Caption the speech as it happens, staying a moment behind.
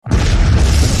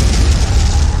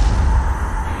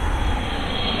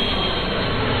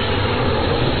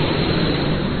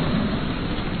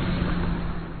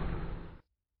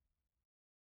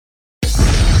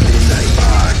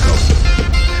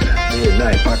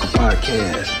Paco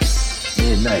Podcast.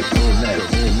 Midnight Paco.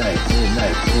 Midnight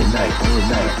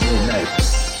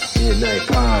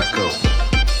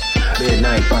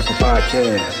Paco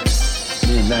Podcast.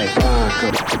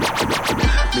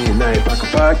 Midnight Paco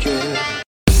Podcast.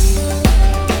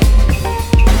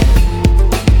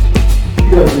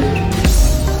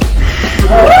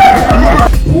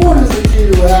 Porn is the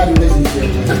key to a happy relationship.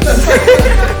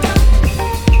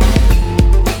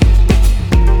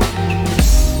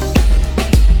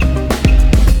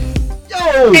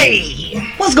 Yo! Hey!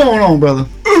 What's going on, brother?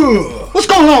 What's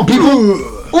going on, people?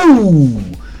 Ooh!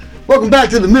 Welcome back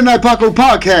to the Midnight Paco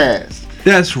Podcast.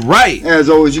 That's right. As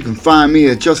always, you can find me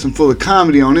at Justin Fuller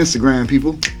Comedy on Instagram,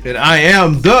 people. And I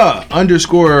am the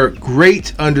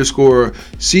 _great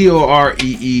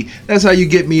 _COREE. That's how you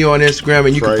get me on Instagram,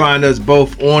 and you can find us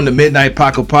both on the Midnight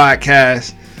Paco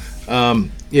Podcast.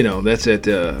 That's at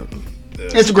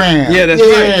Instagram. Yeah, that's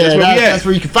right. That's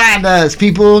where you can find us,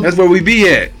 people. That's where we be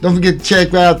at. Don't forget to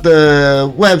check out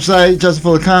the website,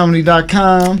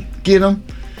 justinfullercomedy.com. Get them.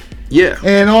 Yeah.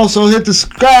 And also hit the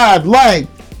subscribe, like,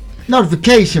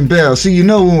 notification bell so you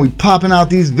know when we popping out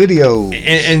these videos.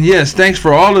 And yes, thanks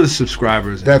for all of the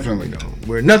subscribers. Definitely.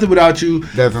 We're nothing without you.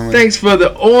 Definitely. Thanks for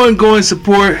the ongoing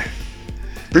support.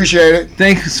 Appreciate it.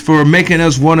 Thanks for making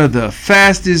us one of the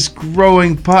fastest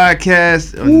growing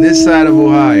podcasts on this side of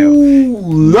Ohio.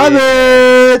 Love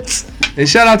it. And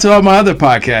shout out to all my other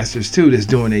podcasters too that's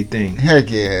doing their thing. Heck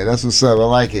yeah, that's what's up. I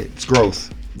like it. It's growth.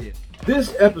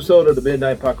 This episode of the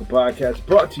Midnight Paco Podcast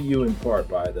brought to you in part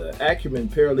by the Acumen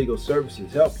Paralegal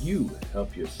Services. Help you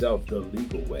help yourself the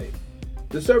legal way.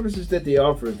 The services that they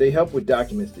offer is they help with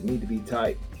documents that need to be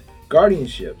typed,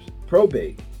 guardianships,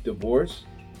 probate, divorce,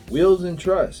 wills and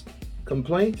trust,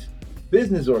 complaints,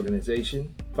 business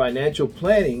organization, financial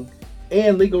planning,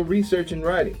 and legal research and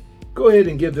writing. Go ahead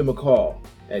and give them a call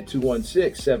at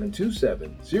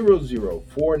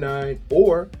 216-727-0049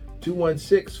 or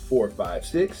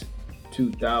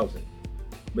 216-456-2000.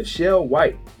 Michelle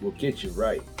White will get you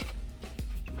right.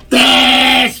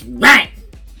 That's right.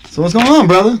 So what's going on,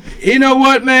 brother? You know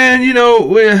what, man?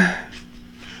 We're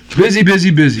busy.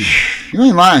 You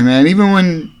ain't lying, man. Even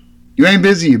when you ain't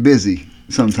busy, you're busy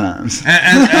sometimes.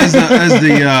 As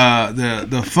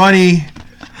the funny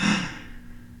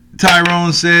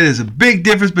Tyrone said, there's a big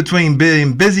difference between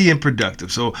being busy and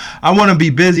productive. So I want to be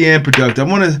busy and productive.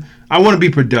 I want to be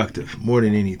productive more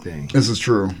than anything. This is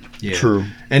true. Yeah. True.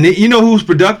 And you know who's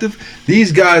productive?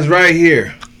 These guys right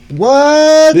here.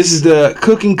 What? This is the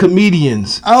Cooking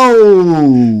Comedians.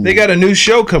 Oh. They got a new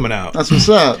show coming out. That's what's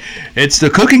up. It's the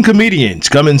Cooking Comedians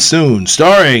coming soon,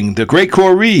 starring the great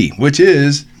Corey, which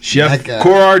is Chef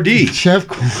Corey. Chef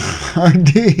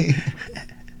Corey.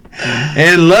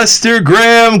 And Lester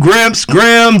Gramps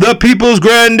Graham, the people's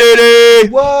granddaddy.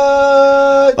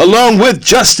 What? Along with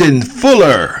Justin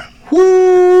Fuller.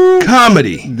 Woo.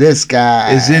 Comedy. This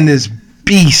guy is in this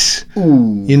beast.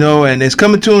 Ooh. And it's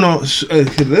coming soon on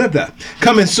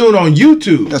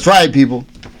YouTube. That's right, people.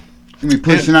 We'll be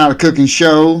pushing out a cooking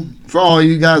show for all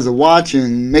you guys to watch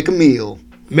and make a meal.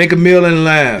 Make a meal and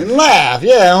laugh. And laugh,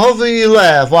 yeah. Hopefully you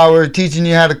laugh while we're teaching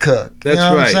you how to cook. That's you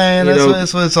know right. What I'm saying?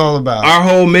 That's what it's all about. Our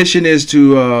whole mission is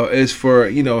for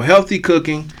healthy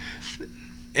cooking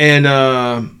and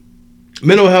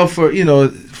mental health for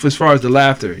as far as the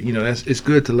laughter. It's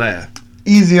good to laugh.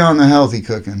 Easy on the healthy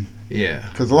cooking. Yeah.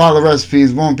 Because a lot of the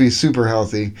recipes won't be super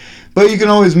healthy, but you can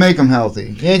always make them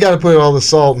healthy. You ain't got to put all the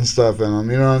salt and stuff in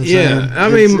them. You know what I'm saying?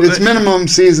 Yeah. It's minimum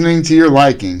seasoning to your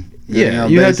liking. Yeah,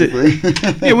 you have to.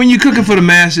 Yeah, when you're cooking for the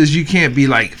masses, you can't be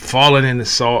like falling in the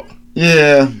salt.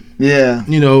 Yeah. Be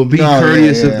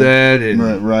courteous of that.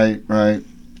 And right. But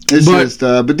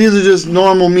these are just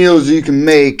normal meals you can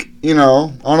make,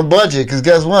 on a budget. Because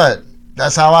guess what?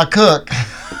 That's how I cook,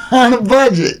 on a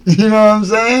budget. You know what I'm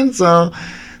saying? So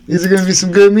these are going to be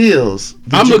some good meals.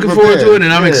 I'm looking forward to it,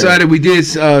 and I'm excited. We did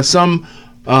some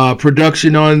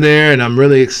production on there, and I'm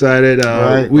really excited.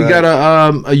 We got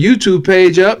a YouTube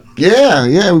page up.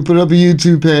 Yeah, we put up a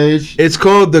YouTube page. It's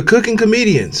called The Cooking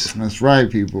Comedians. That's right,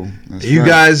 people. You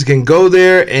guys can go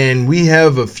there, and we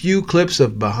have a few clips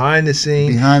of behind the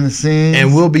scenes.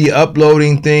 And we'll be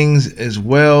uploading things as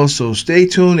well, so stay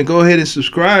tuned and go ahead and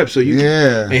subscribe so you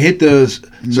can and hit the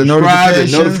subscribe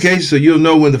and notifications so you'll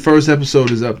know when the first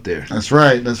episode is up there. That's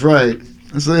right.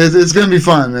 It's going to be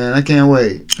fun, man. I can't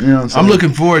wait. You know what I'm saying? I'm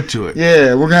looking forward to it.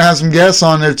 Yeah, we're going to have some guests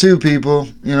on there too, people.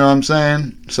 You know what I'm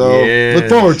saying? So look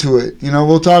forward to it.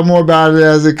 We'll talk more about it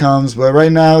as it comes, but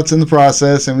right now it's in the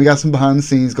process, and we got some behind the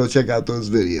scenes. Go check out those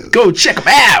videos. Go check them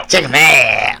out.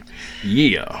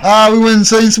 Yeah. We went and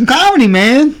seen some comedy,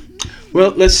 man.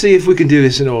 Well, let's see if we can do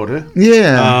this in order.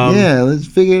 Yeah, let's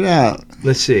figure it out.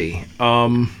 let's see.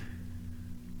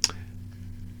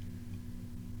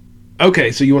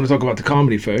 Okay, so you want to talk about the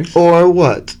comedy first? Or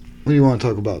what? What do you want to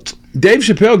talk about? Dave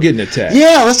Chappelle getting attacked.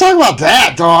 Yeah, let's talk about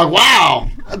that, dog. Wow.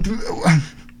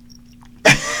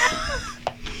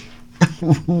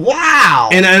 Wow.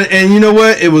 And you know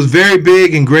what? It was very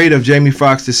big and great of Jamie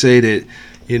Foxx to say that,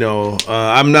 you know,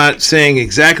 I'm not saying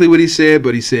exactly what he said,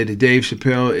 but he said that Dave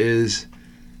Chappelle is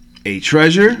a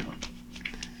treasure,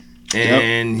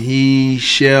 and he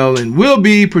shall and will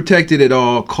be protected at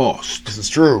all costs. This is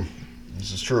true.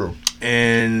 This is true.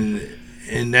 And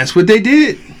that's what they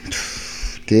did.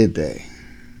 Did they?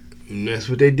 And that's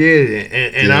what they did.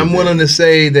 And I'm willing to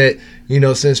say that, you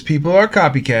know, since people are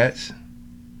copycats.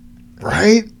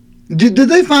 Right? Did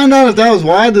they find out if that was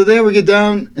why? Did they ever get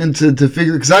down into to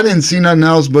figure? Because I didn't see nothing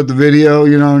else but the video,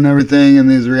 you know, and everything, and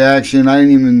his reaction. I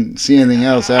didn't even see anything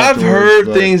else afterwards. I've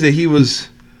heard things that he was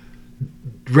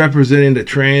representing the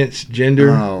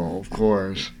transgender. Oh, of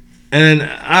course. And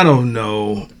I don't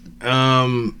know.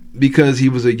 Because he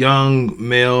was a young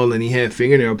male and he had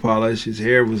fingernail polish, his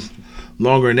hair was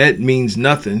longer, and that means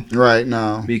nothing. Right,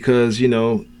 no. Because, you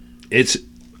know, it's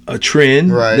a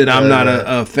trend that I'm not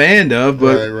a fan of,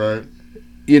 but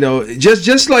you know,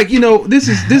 just like, you know, this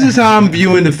is how I'm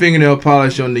viewing the fingernail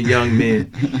polish on the young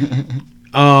men.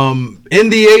 In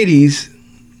the 80s,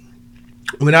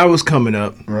 when I was coming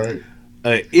up,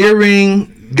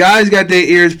 earring, guys got their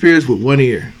ears pierced with one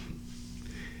ear.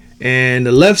 And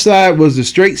the left side was the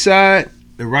straight side,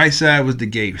 the right side was the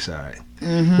gay side.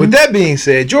 Mm-hmm. With that being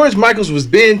said, George Michaels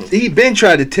he been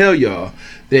trying to tell y'all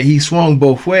that he swung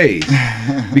both ways.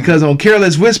 Because on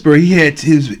Careless Whisper, he had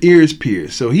his ears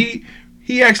pierced. So he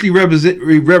actually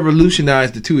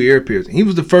revolutionized the two ear piercing. He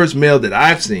was the first male that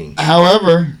I've seen.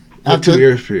 However, after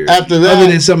that, other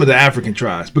than some of the African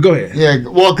tribes. But go ahead. Yeah,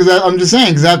 well, because I'm just saying,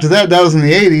 because after that was in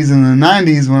the 80s. And the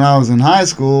 90s, when I was in high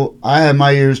school, I had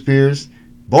my ears pierced.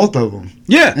 Both of them.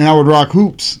 Yeah. And I would rock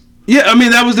hoops. Yeah, I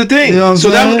mean, that was the thing. You know what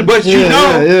I'm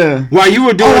saying? While you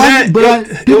were doing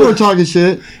people were talking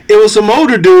shit. It was some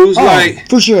older dudes,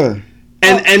 for sure.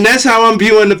 And that's how I'm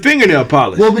viewing the fingernail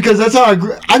polish. Well, because that's how I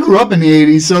grew up in the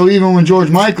 80s, so even when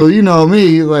George Michael, you know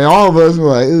me, like all of us were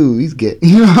like, ooh, he's gay.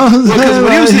 You know what I'm saying? Because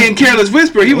when he was saying Careless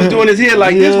Whisper, he was doing his head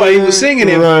like this while he was singing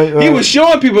it. Right. He was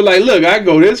showing people like, look, I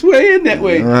go this way and that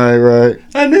way. Right.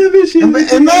 I never seen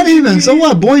and not even, so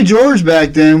what, Boy George back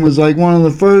then was like one of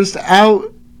the first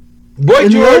out. Boy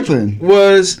George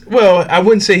was, well, I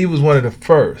wouldn't say he was one of the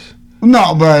first.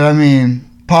 No, but I mean,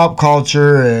 pop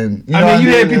culture and you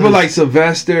had people like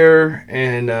Sylvester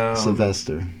and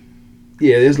Sylvester.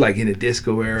 Yeah, it's like in the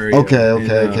disco area.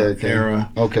 Okay.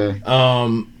 Era. Okay.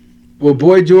 Well,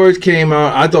 Boy George came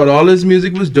out. I thought all his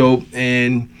music was dope,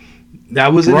 and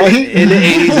that was in the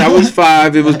 80s. I was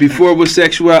 5. It was before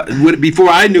before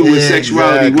I knew what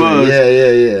sexuality was.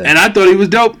 Yeah. And I thought he was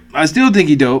dope. I still think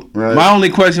he dope. Right. My only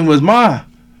question was, Ma,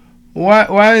 why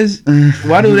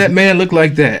do that man look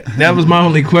like that? That was my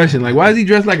only question. Like, why is he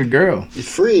dressed like a girl? He's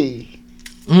free.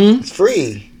 It's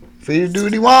free to do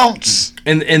what he wants.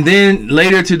 And then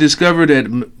later to discover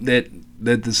that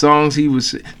the songs he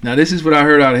was, now this is what I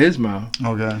heard out of his mouth.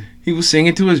 Okay. He was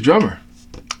singing to his drummer.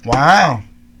 Wow.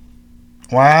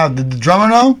 Did the drummer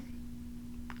know?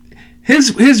 His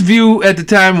view at the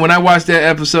time when I watched that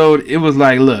episode, it was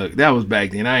like, look, that was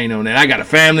back then. I ain't know that. I got a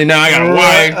family now. I got a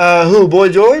wife. Who, Boy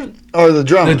George? Or the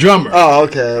drummer? The drummer. Oh,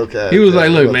 okay. He was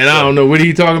like, look, man, I don't know what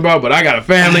he talking about, but I got a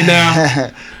family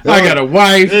now. I got a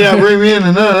wife. Yeah, bring me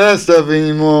into none of that stuff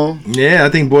anymore. Yeah, I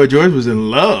think Boy George was in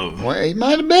love. Well, he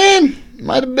might have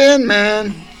been,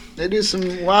 man. They do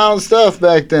some wild stuff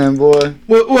back then, boy.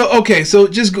 Well, okay. So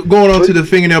just going on to the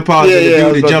fingernail polish and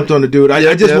the dude that jumped on the dude.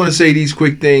 I just want to say these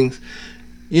quick things.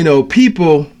 You know,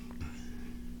 people,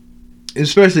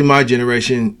 especially my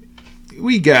generation,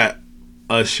 we got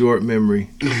a short memory.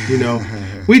 You know,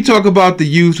 we talk about the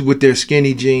youth with their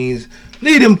skinny jeans.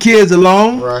 Leave them kids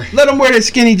alone. Right. Let them wear their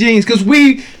skinny jeans because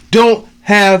we don't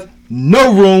have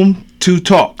no room to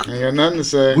talk. I got nothing to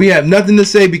say. We have nothing to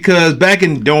say because back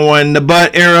in during the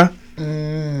butt era,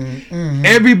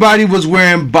 everybody was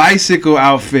wearing bicycle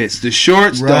outfits, the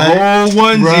shorts, the whole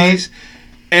onesies,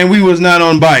 and we was not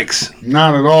on bikes.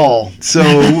 Not at all. So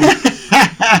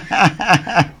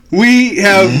we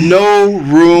have no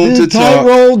room to talk. Tight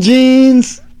roll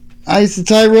jeans. I used to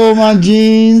tight roll my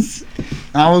jeans.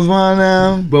 I was one of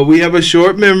them. But we have a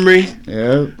short memory.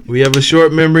 Yeah. We have a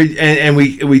short memory, and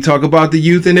we talk about the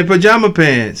youth in their pajama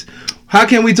pants. How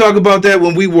can we talk about that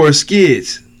when we wore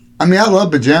skids? I mean, I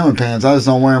love pajama pants. I just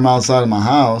don't wear them outside of my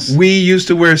house. We used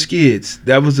to wear skids.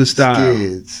 That was the style.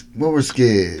 Skids. What were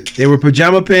skids? They were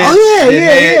pajama pants. Oh,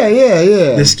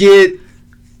 yeah. The skid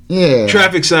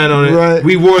traffic sign on it. Right.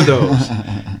 We wore those.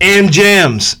 And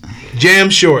jam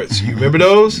shorts. You remember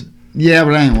those? Yeah,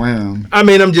 but I ain't wearing them. I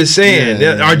mean, I'm just saying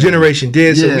our generation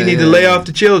did. So we need to lay off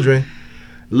the children,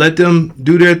 let them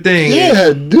do their thing.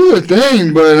 Yeah, do their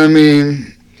thing. But I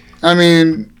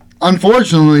mean,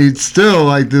 unfortunately, it's still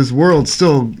like this world's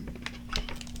still,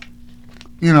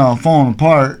 falling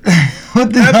apart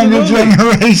with the younger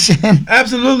generation.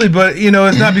 Absolutely, but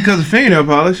it's not because of fingernail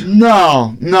polish.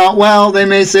 No. Well, they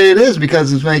may say it is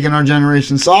because it's making our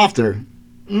generation softer.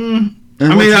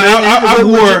 I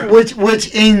wore which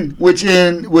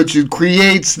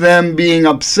creates them being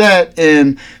upset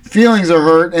and feelings are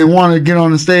hurt and want to get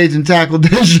on the stage and tackle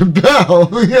Dave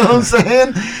Chappelle. You know what I'm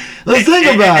saying? Let's think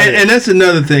about it. And that's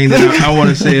another thing that I want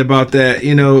to say about that.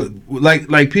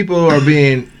 Like people are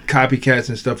being copycats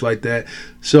and stuff like that.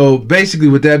 So basically,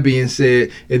 with that being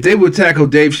said, if they would tackle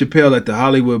Dave Chappelle at the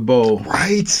Hollywood Bowl,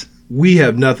 right, we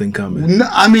have nothing coming. No,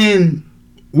 I mean,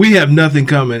 we have nothing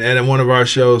coming at one of our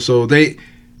shows. So they,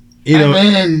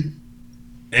 and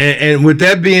with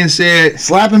that being said,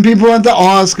 slapping people at the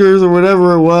Oscars or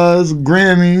whatever it was,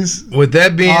 Grammys. With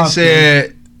that being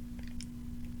said,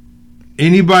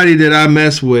 anybody that I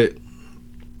mess with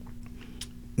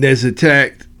that's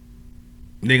attacked,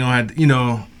 they're gonna have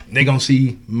to, they're gonna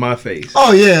see my face.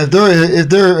 Oh yeah, if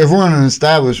we're in an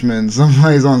establishment,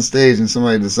 somebody's on stage and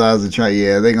somebody decides to try,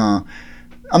 they're gonna.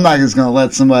 I'm not just gonna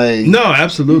let somebody. No,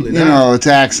 absolutely not.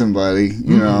 Attack somebody.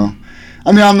 You know.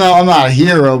 I mean, I'm not a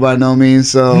hero by no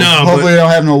means. So hopefully they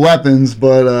don't have no weapons,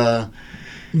 but I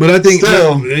think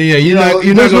still,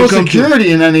 there's no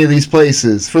security in any of these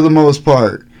places for the most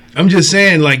part. I'm just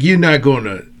saying, like, you're not going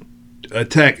to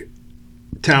attack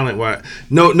talent.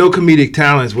 No comedic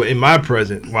talents in my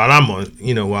presence while I'm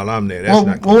there. That's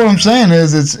not cool. What I'm saying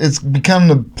is, it's become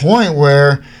the point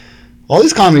where all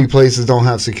these comedy places don't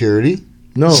have security.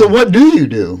 No. So what do you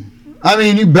do? I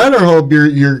mean, you better hope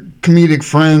your comedic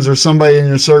friends or somebody in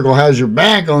your circle has your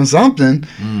back on something.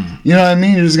 You know what I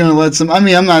mean? You're just gonna let some. I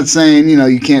mean, I'm not saying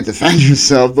you can't defend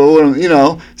yourself, but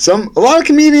a lot of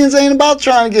comedians ain't about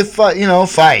trying to get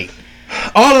fight.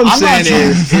 All I'm saying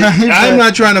is, I'm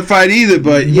not trying to fight either,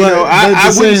 but at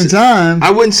the same time,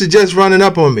 I wouldn't suggest running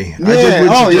up on me.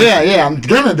 Yeah. I'm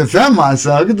gonna defend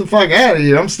myself. Get the fuck out of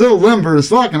here. I'm still limber as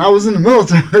fuck, and I was in the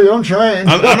military. I'm trying.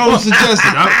 I don't suggest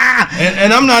it.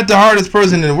 And I'm not the hardest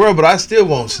person in the world, but I still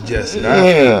won't suggest it.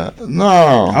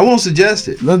 I won't suggest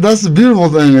it. That's the beautiful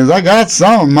thing is I got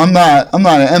some. I'm not an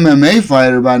MMA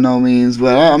fighter by no means,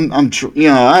 but I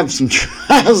have some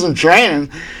training.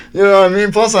 You know what I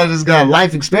mean? Plus, I just got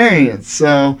life experience.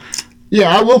 So,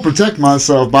 I will protect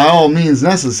myself by all means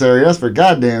necessary. That's for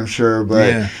goddamn sure.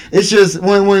 But it's just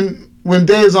when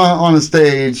Dave's on a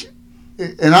stage,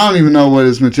 and I don't even know what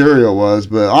his material was,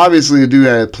 but obviously the dude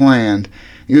had it planned.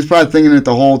 He was probably thinking it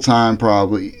the whole time,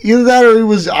 probably. Either that or he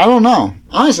was, I don't know.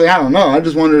 Honestly, I don't know. I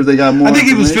just wonder if they got more I think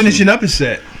he was finishing up his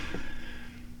set.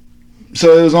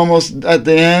 So it was almost at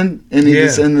the end, and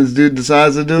this dude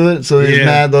decides to do it. So he's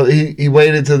mad though. He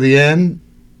waited till the end,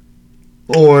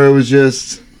 or it was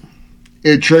just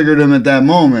it triggered him at that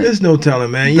moment. There's no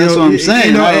telling, man. That's what I'm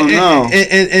saying. I don't know.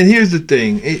 And here's the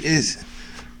thing.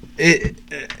 And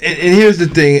here's the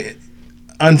thing.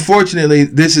 Unfortunately,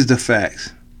 this is the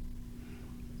facts.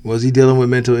 Was he dealing with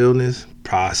mental illness?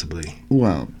 Possibly.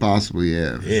 Well, possibly,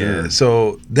 yeah. Sure.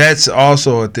 So that's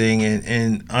also a thing,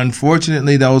 and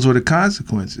unfortunately, those were the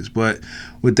consequences. But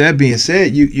with that being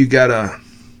said, you gotta,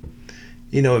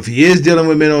 if he is dealing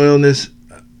with mental illness,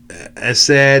 as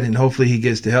sad, and hopefully he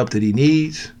gets the help that he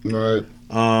needs. Right.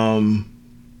 Well,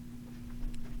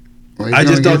 I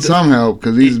just thought some help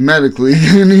because he's medically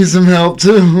he needs some help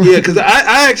too. Yeah, because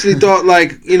I actually thought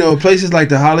places like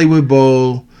the Hollywood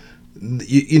Bowl.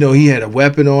 He had a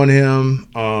weapon on him.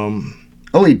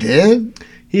 Oh, he did?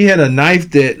 He had a knife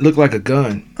that looked like a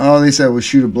gun. Oh, they said it would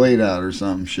shoot a blade out or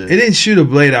some shit. It didn't shoot a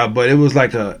blade out, but it was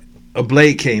like a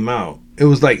blade came out. It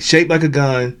was like shaped like a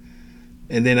gun,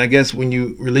 and then I guess when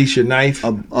you release your knife,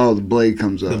 the blade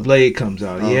comes out. The blade comes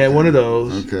out. He had one of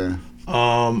those. Okay.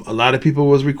 A lot of people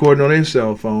was recording on their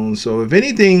cell phones. So if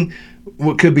anything,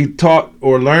 what could be taught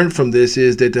or learned from this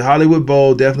is that the Hollywood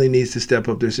Bowl definitely needs to step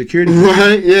up their security.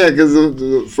 Right, yeah, because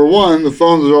for one, the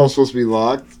phones are all supposed to be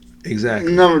locked.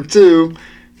 Exactly. Number two,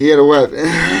 he had a weapon.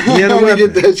 He had a weapon.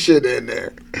 Get that shit in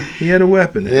there. He had a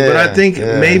weapon. Yeah, but I think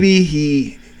maybe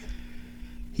he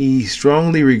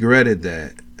strongly regretted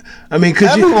that. I mean,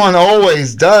 everyone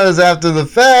always does after the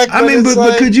fact. I mean,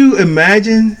 but could you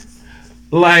imagine,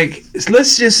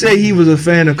 let's just say he was a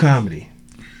fan of comedy.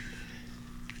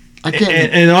 I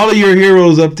can't. And all of your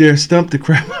heroes up there stumped the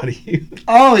crap out of you.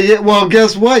 Oh yeah. Well,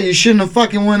 guess what? You shouldn't have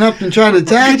fucking went up and tried to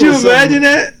tackle. Could you imagine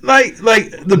that? Like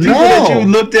the people that you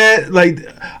looked at. Like,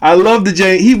 I love the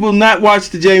Jamie. He will not watch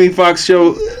the Jamie Foxx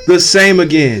show the same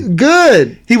again.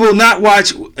 Good. He will not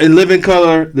watch In Living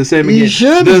Color the same again. He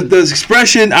should. The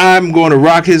expression "I'm going to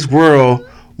rock his world"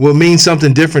 will mean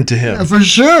something different to him. For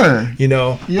sure. You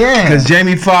know? Yeah. Because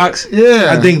Jamie Foxx,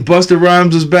 I think Busta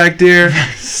Rhymes was back there.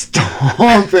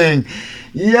 Stomping.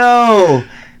 Yo.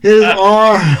 His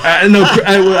arm.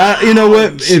 You know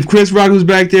what? If Chris Rock was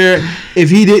back there,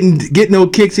 if he didn't get no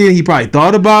kicks in, he probably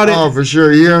thought about it. Oh, for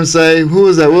sure. You hear him say, who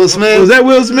was that, Will Smith? Was that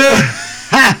Will Smith?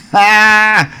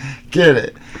 Get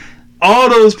it. All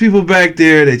those people back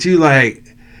there that you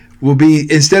like will be,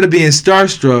 instead of being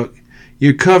starstruck,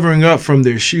 you're covering up from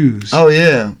their shoes. Oh,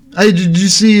 yeah. Hey, did you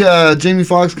see Jamie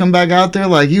Foxx come back out there?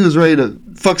 Like, he was ready to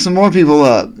fuck some more people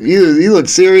up. He looked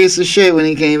serious as shit when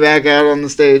he came back out on the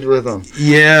stage with them.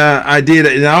 Yeah, I did.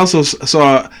 And I also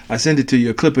saw, I sent it to you,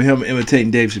 a clip of him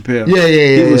imitating Dave Chappelle.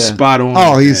 Yeah. He was spot on.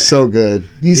 Oh, he's so good.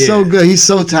 He's so good. He's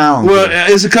so talented. Well,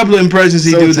 there's a couple of impressions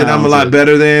he does that I'm a lot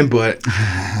better than, but...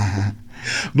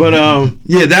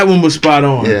 yeah, that one was spot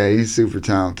on. Yeah, he's super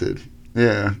talented.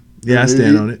 Yeah. Yeah, I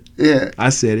stand on it. Yeah. I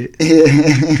said it.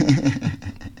 Yeah.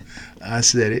 I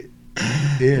said it.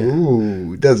 Yeah.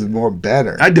 Ooh, does it more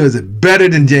better. I do it better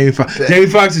than Jamie Foxx. Jamie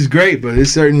Foxx is great, but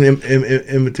there's certain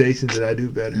imitations that I do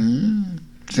better.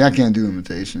 See, I can't do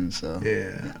imitations, so.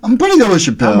 Yeah. I'm pretty good with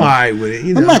Chappelle. I'm all right with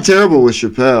it. I'm not terrible with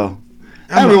Chappelle.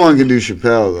 Everyone can do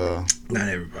Chappelle, though. Not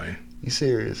everybody. You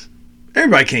serious?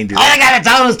 Everybody can't do All that. I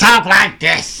gotta do is talk like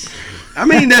this. I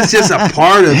mean, that's just a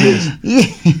part of his.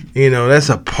 You know, that's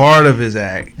a part of his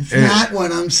act. It's not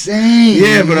what I'm saying.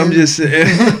 Yeah, but I'm just saying.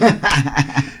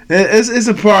 It's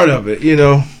a part of it, you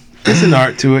know. It's an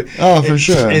art to it. Oh, for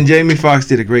sure. And Jamie Foxx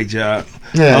did a great job.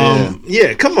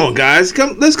 Yeah. Come on, guys.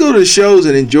 Let's go to the shows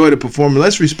and enjoy the performance.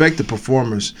 Let's respect the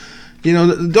performers. You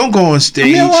know, don't go on stage.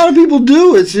 I mean, a lot of people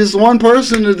do. It's just one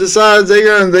person that decides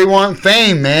they want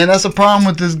fame, man. That's the problem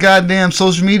with this goddamn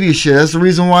social media shit. That's the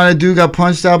reason why that dude got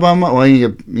punched out by Mike. Well, he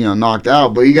got, knocked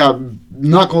out, but he got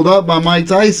knuckled up by Mike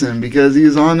Tyson because he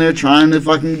was on there trying to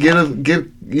fucking get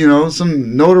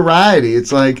some notoriety.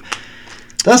 It's like,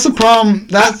 that's the problem.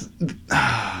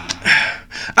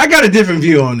 I got a different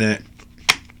view on that.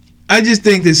 I just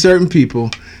think that certain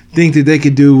people think that they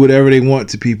could do whatever they want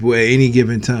to people at any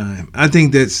given time. I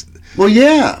think that's... Well,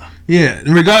 yeah. Yeah,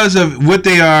 regardless of what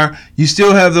they are, you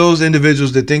still have those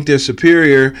individuals that think they're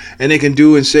superior and they can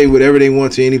do and say whatever they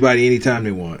want to anybody anytime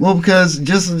they want. Well, because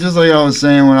just like I was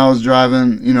saying when I was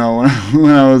driving, when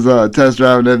I was test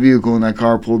driving that vehicle and that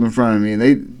car pulled in front of me, and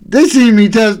they see me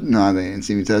test... No, they didn't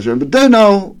see me test drive, but they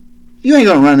know you ain't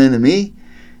going to run into me.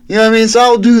 You know what I mean? So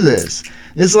I'll do this.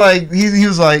 It's like, he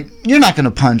was like, you're not going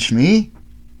to punch me.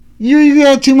 You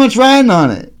got too much riding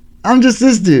on it. I'm just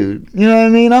this dude. You know what I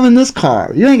mean? I'm in this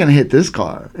car. You ain't going to hit this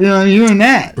car. You know, you're in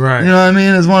that. Right. You know what I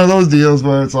mean? It's one of those deals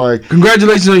where it's like...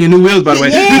 Congratulations on your new wheels, by the way.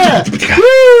 Yeah.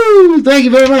 Woo! Thank you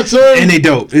very much, sir. And they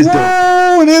dope. It's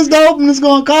dope. It is dope, and it's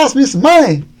going to cost me some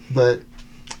money. But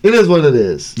it is what it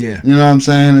is. Yeah. You know what I'm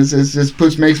saying? It's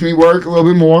just makes me work a little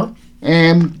bit more.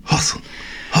 And... Hustle.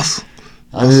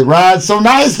 It rides so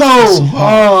nice though.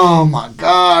 Oh my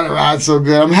God, it rides so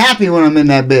good. I'm happy when I'm in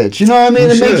that bitch. You know what I mean?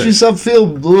 It makes yourself feel a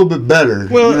little bit better.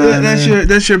 Well, that's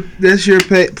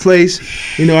your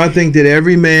place. You know, I think that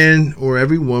every man or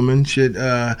every woman should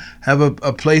have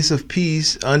a place of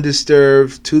peace,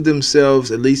 undisturbed, to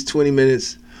themselves, at least 20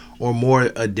 minutes or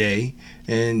more a day.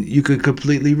 And you could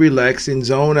completely relax and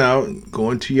zone out,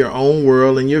 go into your own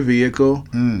world in your vehicle,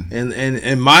 and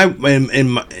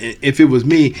if it was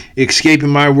me, escaping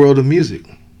my world of music,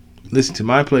 listen to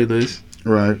my playlist,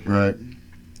 right,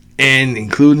 and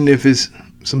including if it's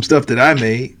some stuff that I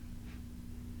made,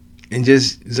 and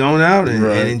just zone out and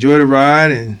enjoy the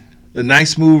ride and a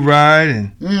nice smooth ride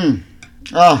and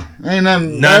ain't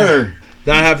nothing better.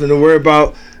 Not having to worry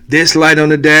about this light on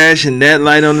the dash and that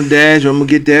light on the dash. I'm gonna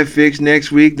get that fixed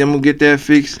next week. Then I'm gonna get that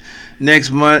fixed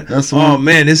next month. Oh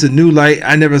man, it's a new light.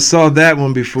 I never saw that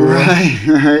one before.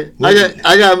 Right.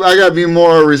 I got to be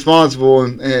more responsible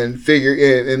and figure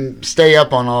and stay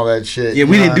up on all that shit. Yeah,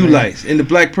 we didn't do lights in the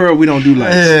Black Pearl. We don't do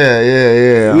lights.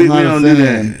 Yeah. We don't do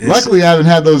that. Luckily, I haven't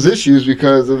had those issues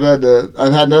because I've had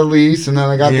that lease and then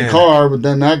I got the car, but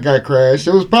then that got crashed.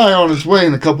 It was probably on its way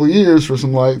in a couple of years for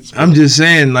some lights. I'm just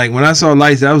saying, like when I saw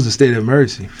lights, that was a state of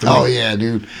emergency. Oh yeah,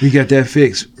 dude. We got that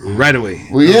fixed right away.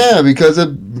 Well, yeah, because it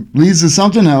leads to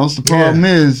something else. The problem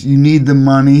is you need the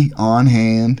money on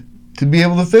hand to be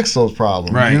able to fix those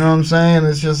problems. Right. You know what I'm saying?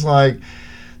 It's just like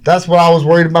that's what I was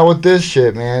worried about with this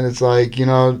shit, man. It's like, you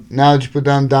know, now that you put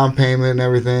down payment and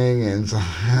everything, and it's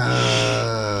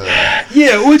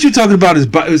yeah, what you're talking about is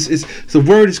the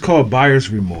word is called buyer's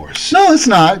remorse. No, it's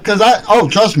not, because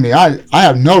trust me, I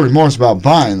have no remorse about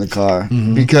buying the car,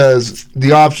 because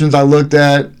the options I looked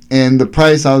at and the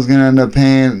price I was going to end up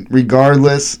paying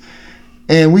regardless,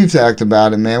 and we've talked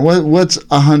about it, man. What's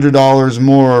 $100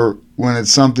 more when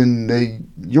it's something that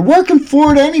you're working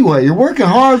for it anyway? You're working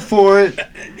hard for it.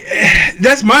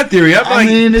 That's my theory. I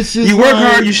mean, it's just you work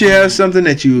hard, you should have something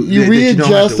that you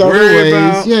readjust other ways.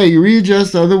 About. Yeah, you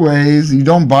readjust other ways. You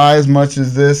don't buy as much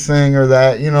as this thing or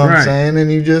that. You know what I'm saying? And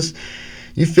you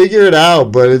figure it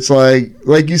out. But it's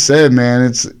like you said,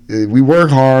 man. We work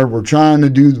hard. We're trying to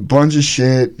do a bunch of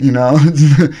shit. You know.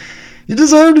 You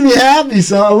deserve to be happy,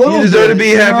 son. You deserve to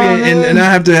be happy, and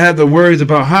I have to have the worries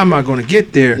about how am I going to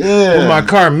get there? Yeah. Will my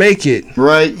car make it?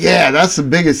 Right. Yeah, that's the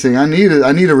biggest thing. I need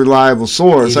a reliable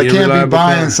source. I can't be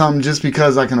buying something just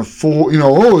because I can afford. You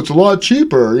know, it's a lot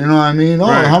cheaper. You know what I mean?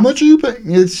 How much are you paying?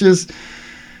 It's just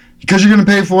because you're going to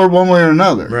pay for it one way or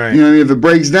another. Right. You know what I mean? If it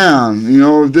breaks down, you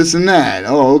know, this and that.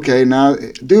 Oh, okay. Now,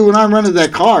 dude, when I rented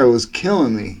that car, it was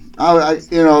killing me.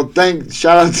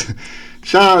 Shout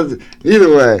out.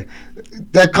 Either way.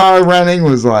 That car renting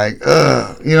was like, you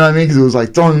know what I mean? Because it was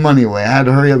like throwing money away. I had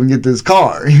to hurry up and get this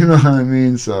car, you know what I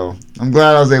mean? So I'm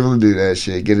glad I was able to do that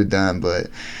shit, get it done.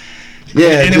 But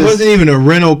yeah, and it wasn't even a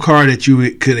rental car that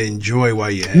you could enjoy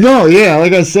while you had. No, yeah,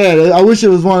 like I said, I wish it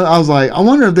was one. I was like, I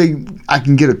wonder if I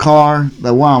can get a car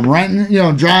that while I'm renting, you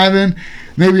know, driving.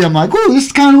 Maybe I'm like, oh, this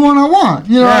is kind of one I want.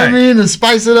 You know what I mean? And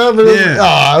spice it up. And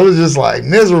it was just like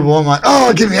miserable. I'm like,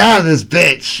 oh, get me out of this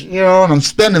bitch. You know, and I'm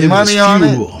spending money on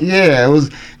it. Yeah, it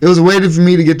was a way for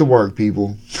me to get to work,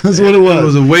 people. That's what it was. It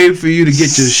was a way for you to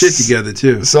get your shit together,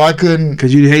 too. So I couldn't.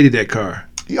 Because you hated that car.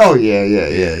 Oh,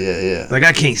 yeah. Like,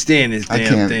 I can't stand this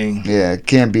damn thing. Yeah,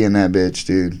 can't be in that bitch,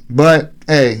 dude. But,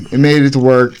 hey, it made it to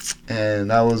work,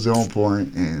 and that was the whole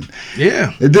point. And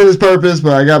yeah. It did its purpose,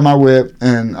 but I got my whip,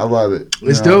 and I love it.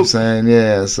 It's dope. What I'm saying?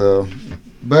 Yeah, so...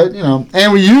 But, you know,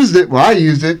 and we used it. Well, I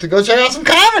used it to go check out some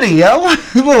comedy, yo. A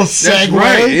little segue. That's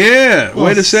right, yeah.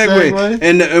 Way to segue.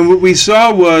 And what we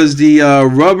saw was the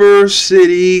Rubber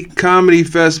City Comedy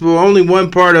Festival. Only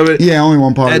one part of it. Yeah, only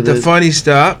one part of it. At the Funny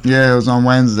Stop. Yeah, it was on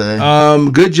Wednesday.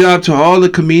 Good job to all the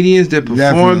comedians that performed.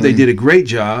 Definitely. They did a great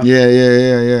job. Yeah.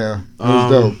 It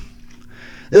was dope.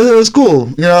 It was cool.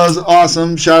 You know, it was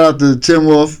awesome. Shout out to Tim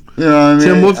Wolf. You know what I mean?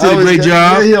 Tim Wolf did a great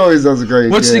job. Yeah, he always does a great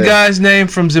job. What's the guy's name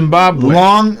from Zimbabwe?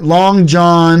 Long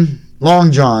John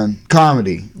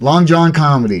Comedy. Long John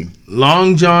Comedy.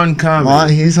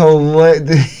 He's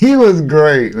hilarious. He was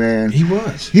great, man. He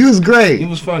was. He was great. He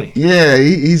was funny. Yeah,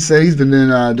 he said he's been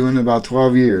doing it about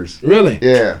 12 years. Really?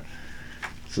 Yeah.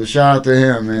 So shout out to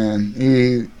him, man.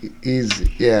 I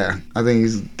think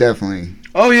he's definitely.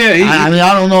 Oh yeah. I mean,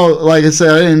 I don't know. Like I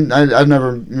said, I've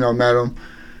never met him.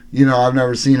 You know, I've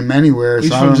never seen him anywhere.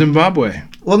 He's from Zimbabwe.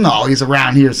 Well, no, he's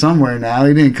around here somewhere now.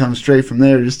 He didn't come straight from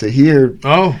there just to here.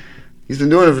 Oh. He's been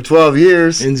doing it for 12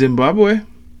 years. In Zimbabwe?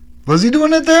 Was he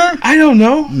doing it there? I don't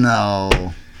know.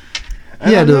 No.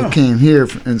 He had to have came here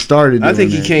and started doing it. I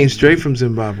think he came straight from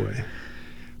Zimbabwe.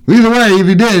 Either way, if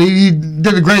he did, he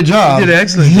did a great job. He did an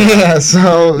excellent job. Yeah,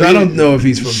 so... I don't know if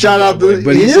he's from Zimbabwe.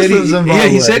 But he said from Zimbabwe. Yeah,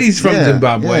 he said he's from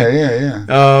Zimbabwe.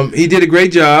 Yeah. He did a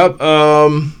great job.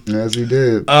 Yes, he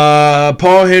did.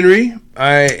 Paul Henry,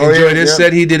 I enjoyed his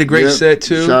set. He did a great set,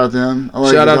 too. Shout out to him. I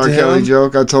like the R. Kelly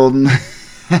joke. I told him.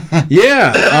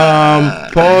 Yeah.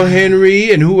 Paul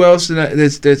Henry, and who else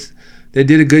they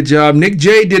did a good job. Nick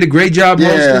J did a great job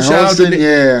hosting. Shout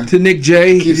out to Nick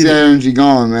J. Keeps that energy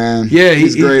going, man. Yeah,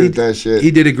 he's great at that shit.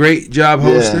 He did a great job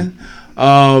hosting.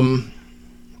 Yeah.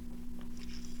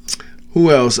 Who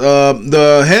else?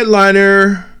 The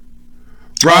headliner,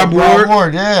 Rob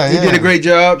Ward. He did a great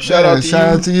job. Shout out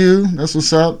to you. That's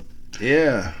what's up.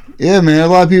 Yeah. Yeah, man. A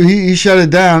lot of people. He shut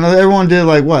it down. Everyone did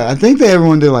like what? I think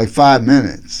everyone did like 5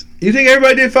 minutes. You think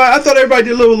everybody did 5? I thought everybody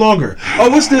did a little longer. Oh,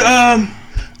 what's the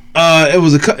it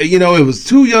was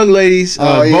two young ladies,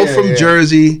 both from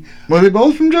Jersey. Were they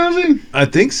both from Jersey? I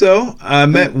think so. I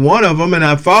met one of them, and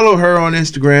I follow her on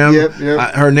Instagram. Yep.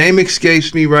 Her name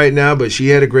escapes me right now, but she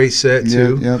had a great set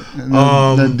too. Yep. And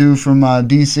that dude from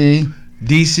DC.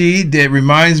 DC that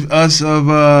reminds us of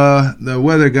the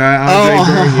weather guy,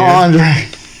 Andre.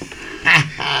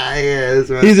 Yeah, that's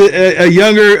right. He's a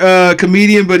younger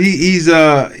comedian, but he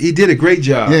did a great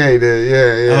job. Yeah, he did.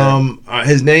 Yeah.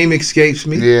 His name escapes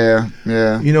me. Yeah.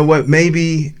 You know what?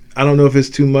 Maybe I don't know if it's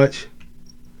too much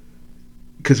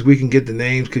because we can get the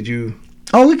names. Could you?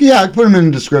 Oh, I can put them in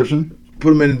the description. put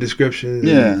them in the description.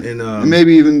 Yeah, and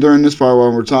maybe even during this part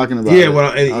while we're talking about it. Yeah,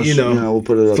 well, we'll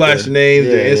put it up flash the names,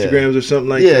 their Instagrams or something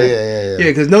like that. Yeah,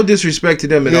 because no disrespect to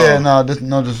them at all. Yeah,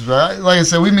 no disrespect. Like I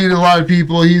said, we meet a lot of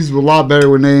people. He's a lot better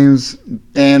with names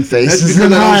and faces. That's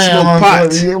because I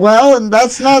don't smoke pot. Well,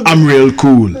 that's not. I'm real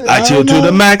cool. I chill to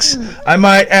the max. I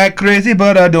might act crazy,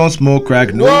 but I don't smoke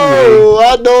crack. No Whoa, way.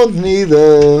 I don't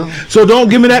neither. So don't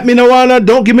give me that marijuana.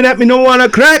 Don't give me that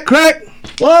marijuana. Crack.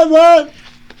 What?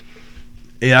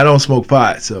 Yeah, I don't smoke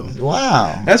pot, so.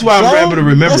 Wow. That's why I'm able to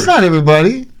remember. That's not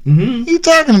everybody. Mm-hmm. What are you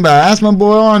talking about? Ask my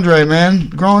boy Andre, man.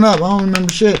 Growing up, I don't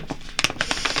remember shit.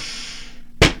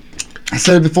 I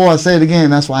said it before, I say it again.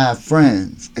 That's why I have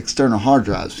friends. External hard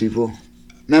drives, people.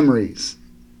 Memories.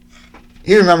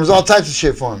 He remembers all types of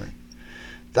shit for me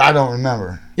that I don't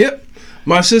remember. Yep.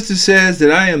 My sister says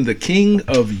that I am the king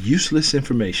of useless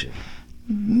information.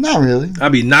 Not really. I'll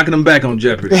be knocking them back on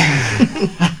Jeopardy.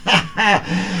 Yeah,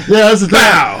 that's the thing.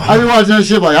 I be watching that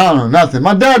shit like, I don't know nothing.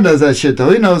 My dad does that shit, though.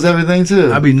 He knows everything,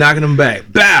 too. I'll be knocking them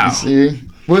back. Bow. See?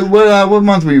 What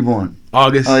month were you born?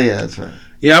 August. Oh, yeah, that's right.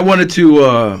 Yeah, I wanted to,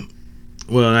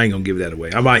 well, I ain't going to give that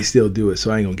away. I might still do it,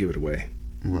 so I ain't going to give it away.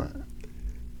 What?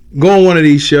 Go on one of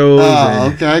these shows.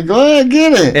 Oh, okay. Go ahead,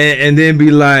 get it. And then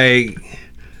be like,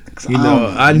 you know,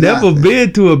 I never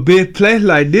been to a big place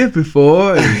like this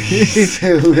before.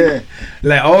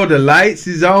 Like all the lights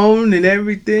is on and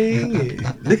everything. And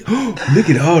look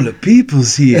at all the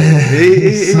people's here.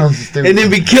 And then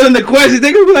be killing the questions.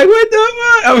 They gonna be like, what the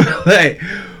fuck? I'm like,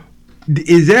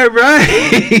 is that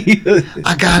right?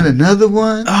 I got another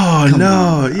one. Oh, Come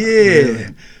on.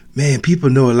 Yeah. Man, people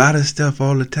know a lot of stuff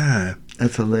all the time.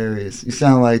 That's hilarious. You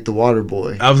sound like the water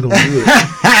boy. I was going to do it.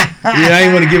 I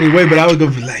didn't want to give it away, but I was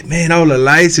going to be like, man, all the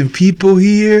lights and people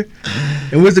here.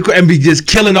 And and be just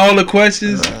killing all the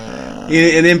questions.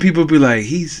 And then people be like,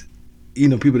 he's,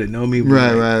 people that know me.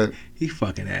 Right. He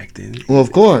fucking acting. Well,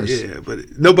 of course. Yeah,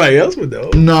 but nobody else would know.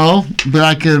 No, but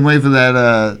I couldn't wait for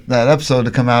that episode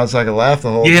to come out so I could laugh the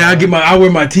whole time. I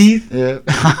wear my teeth. Yeah.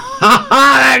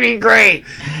 That'd be great.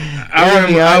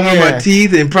 I wear my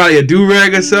teeth and probably a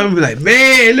do-rag or something. Be like,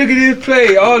 man, look at this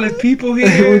play. All the people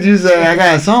here. What'd you say? I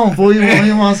got a song for you. Want to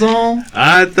hear my song?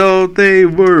 I thought they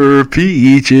were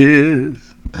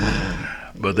peaches,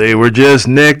 but they were just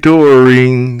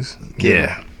nectarines.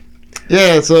 Yeah.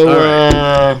 Yeah,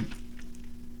 so,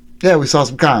 we saw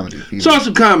some comedy. Saw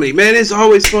some comedy, man. It's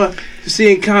always fun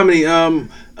seeing comedy.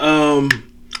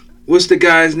 What's the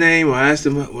guy's name? I asked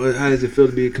him, how does it feel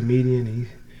to be a comedian?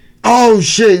 Oh,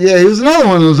 shit, yeah. He was another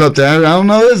one who was up there. I don't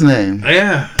know his name.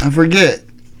 Yeah. I forget.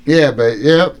 Yeah, but,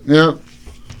 yep. It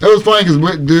was funny because,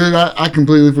 dude, I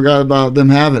completely forgot about them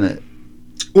having it.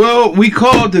 Well, we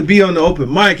called to be on the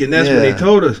open mic, and that's what they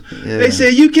told us. Yeah. They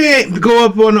said, you can't go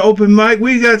up on the open mic.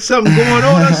 We got something going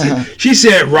on. She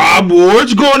said, Rob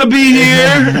Ward's going to be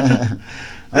here.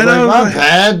 And I was like, my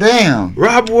bad, damn.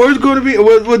 Rob Ward's going to be...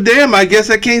 Well, damn, I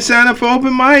guess I can't sign up for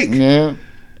open mic. Yeah.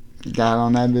 Got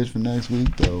on that bitch for next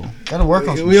week, though. Gotta work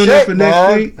on some shit, that for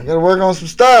next week? I gotta work on some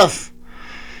stuff.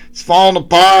 It's falling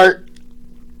apart.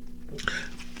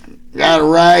 Gotta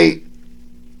write.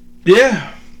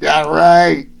 Yeah. Gotta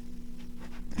write.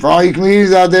 For all you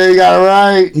comedians out there, you gotta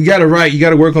write. You gotta write. You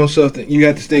gotta work on something. You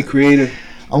got to stay creative.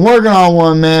 I'm working on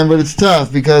one, man, but it's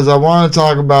tough because I want to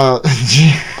talk about...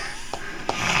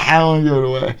 I don't give it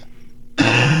away.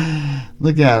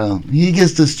 Look at him. He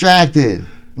gets distracted.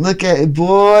 Look at it,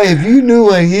 boy. If you knew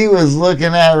what he was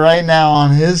looking at right now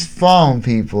on his phone,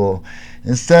 people,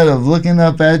 instead of looking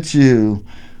up at you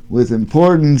with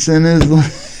importance in his...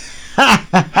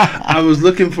 I was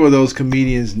looking for those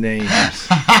comedians' names.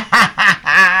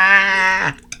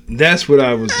 That's what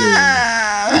I was doing.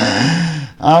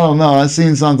 I don't know. I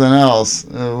seen something else.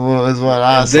 Is what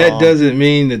I saw. That doesn't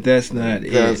mean that's not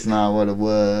it. That's not what it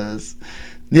was.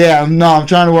 Yeah, no, I'm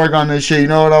trying to work on this shit. You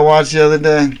know what I watched the other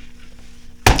day?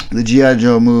 The G.I.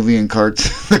 Joe movie and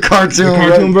the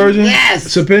cartoon version? Yes!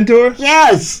 Serpentor?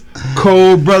 Yes!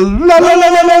 Cobra. I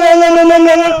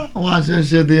watched that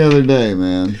shit the other day,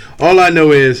 man. All I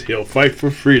know is he'll fight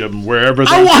for freedom wherever there's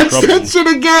trouble. I watched that shit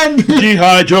again!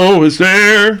 G.I. Joe is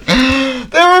there.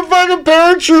 They were fucking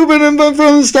paratrooping him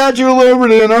from the Statue of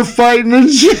Liberty and are fighting and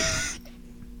shit.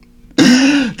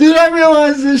 Dude, I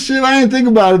realized this shit. I didn't think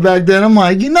about it back then. I'm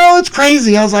like, it's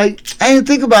crazy. I was like, I didn't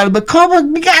think about it. But Cobra,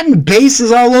 we got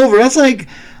bases all over. That's like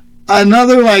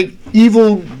another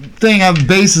evil thing of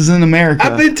bases in America.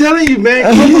 I've been telling you,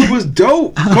 man. Cobra was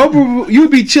dope. Cobra,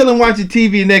 you'd be chilling watching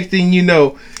TV. Next thing you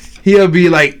know, he'll be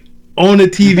like on the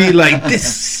TV like,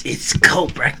 this is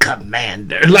Cobra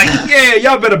Commander. Like, yeah,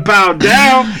 y'all better bow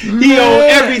down. He on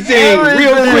everything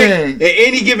real quick at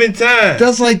any given time.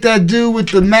 That's like that dude with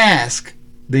the mask.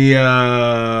 The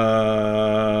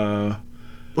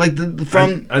like the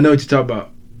from I know what you're talking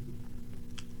about.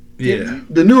 Yeah,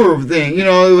 the newer thing, you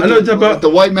know. I know what you're talking about. The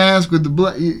white mask with the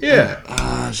black.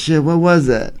 Yeah. Shit. What was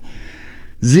that?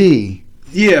 Z.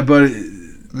 Yeah, but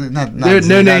not their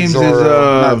Z, names Zorro, is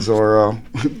not Zorro.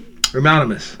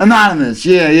 Anonymous. Anonymous.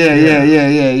 Yeah.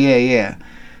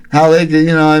 How they could, you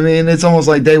know what I mean? It's almost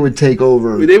like they would take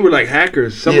over. They were like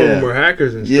hackers. Some of them were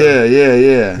hackers and stuff.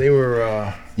 Yeah. They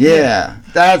were. Yeah,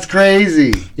 that's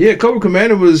crazy. Yeah, Cobra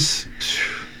Commander was.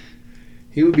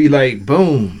 He would be like,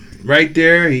 boom, right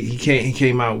there. He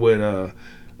came out with a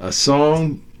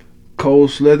song,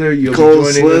 Cold Slither. You'll Cold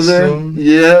be joining Slither. us soon.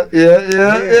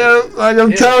 Yeah. Like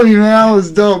I'm telling you, man, I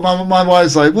was dope. My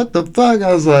wife's like, what the fuck?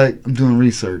 I was like, I'm doing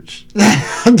research.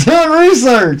 I'm doing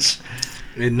research.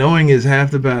 And knowing is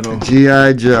half the battle.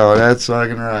 G.I. Joe, that's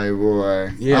fucking right,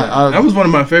 boy. Yeah, that was one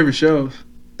of my favorite shows.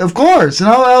 Of course. And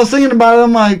I was thinking about it.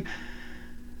 I'm like,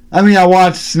 I mean, I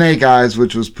watched Snake Eyes,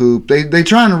 which was poop. They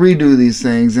trying to redo these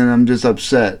things, and I'm just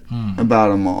upset about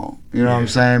them all. You know what I'm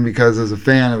saying? Because as a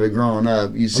fan of it growing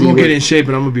up, you see. I'm gonna get in shape,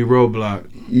 and I'm gonna be Roadblock.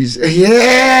 You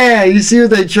see what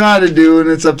they try to do, and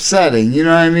it's upsetting. You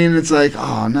know what I mean? It's like,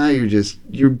 oh, now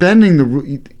you're bending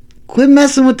the. Quit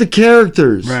messing with the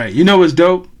characters. Right. You know what's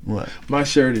dope? What? My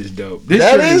shirt is dope.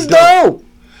 That is dope.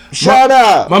 Shout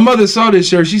out. My mother saw this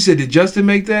shirt. She said, "Did Justin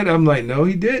make that?" I'm like, "No,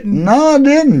 he didn't." No, I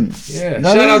didn't. Yeah.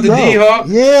 Shout out to D-Hawk.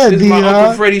 Yeah, This is my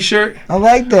Uncle Freddie shirt. I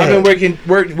like that. I've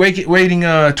been waiting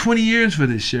 20 years for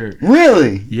this shirt.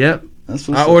 Really? Yep. That's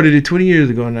I ordered it 20 years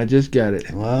ago, and I just got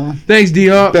it. Well, thanks,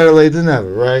 D-Hawk. Better late than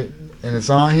never, right? And it's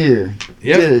on here.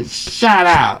 Yep. Shout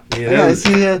out. Yeah, I gotta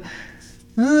see it.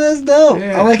 Oh, that's dope.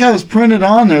 Yeah. I like how it's printed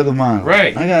on there, the vinyl.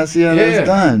 Right. I gotta see how that's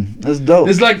done. That's dope.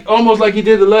 It's like almost like he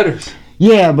did the letters.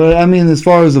 Yeah, but I mean, as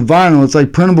far as the vinyl, it's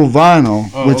like printable vinyl,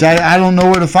 which okay. I don't know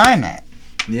where to find that.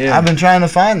 Yeah. I've been trying to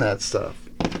find that stuff.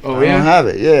 Oh, I don't have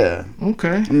it, yeah.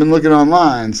 Okay. I've been looking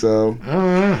online, so.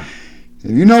 If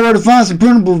you know where to find some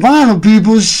printable vinyl,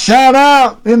 people, shout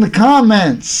out in the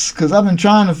comments, because I've been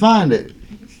trying to find it.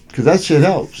 Because that shit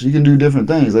helps. You can do different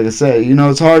things. Like I say, you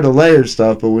know, it's hard to layer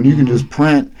stuff, but when you can just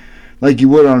print like you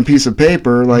would on a piece of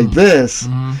paper like this,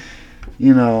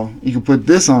 you know, you can put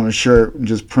this on a shirt and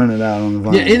just print it out on the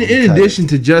vinyl. Yeah, in addition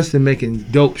to Justin making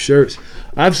dope shirts,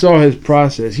 I've saw his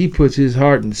process. He puts his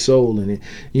heart and soul in it.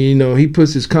 You know, he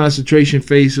puts his concentration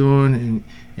face on and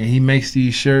he makes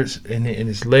these shirts and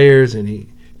it's layers and he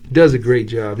does a great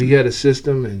job. He got a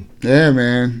system and yeah,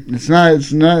 man.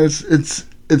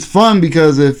 It's fun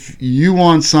because if you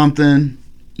want something,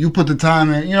 you put the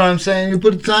time in. You know what I'm saying? You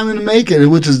put the time in to make it,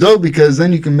 which is dope because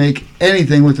then you can make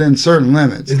anything within certain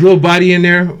limits. Is Little Bitey in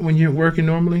there when you're working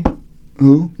normally?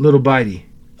 Who? Little Bitey.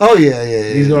 Oh,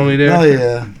 yeah. He's normally there? Oh,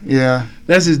 yeah.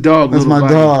 That's his dog, That's Little my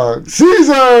Bitey. dog.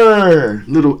 Caesar!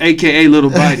 A.K.A.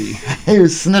 Little Bitey. He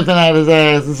was sniffing at his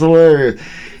ass. It's hilarious.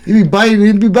 He'd be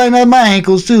biting at my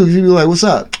ankles, too. He'd be like, what's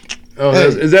up? Oh, hey,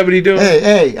 is that what he doing?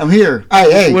 Hey, I'm here.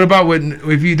 Hey. What about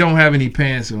if you don't have any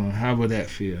pants on? How would that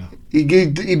feel?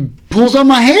 He pulls on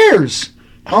my hairs,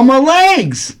 on my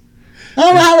legs. I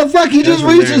don't know how the fuck he just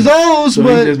reaches those, so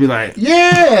but he just be like,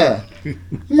 yeah.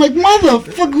 I'm like,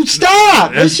 motherfucker,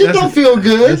 stop! That shit don't feel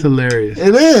good. That's hilarious.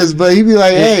 It is, but he'd be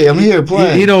like, hey, I'm here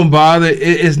playing. He don't bother.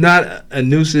 It's not a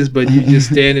nuisance, but you just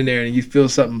standing there and you feel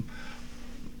something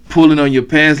pulling on your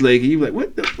pants leg, and you like,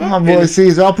 what the fuck? My boy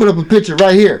Caesar, I'll put up a picture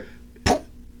right here.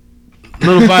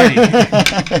 Little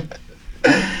Bitey.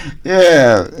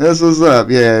 Yeah, that's what's up.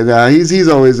 Yeah, nah, he's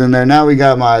always in there. Now we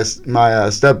got my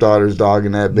stepdaughter's dog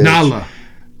in that bitch. Nala.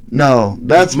 No,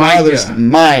 that's my other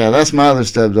Maya. That's my other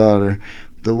stepdaughter,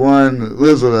 the one that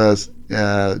lives with us.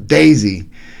 Daisy.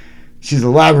 She's a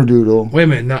labradoodle. Wait a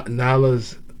minute,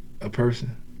 Nala's a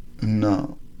person?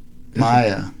 No,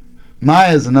 Maya.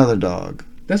 Maya's another dog.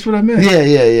 That's what I meant.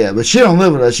 Yeah. But she don't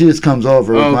live with us. She just comes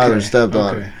over with my other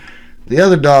stepdaughter. Okay. The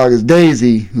other dog is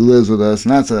Daisy, who lives with us,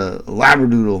 and that's a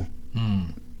labradoodle.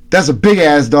 That's a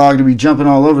big-ass dog to be jumping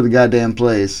all over the goddamn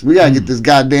place. We gotta get this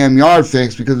goddamn yard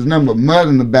fixed because there's nothing but mud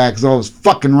in the back because all this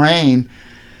fucking rain.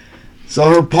 So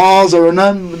her paws are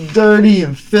nothing but dirty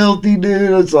and filthy,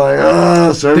 dude. It's like,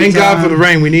 thank God for the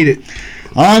rain. We need it.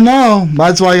 I know.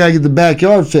 That's why I gotta get the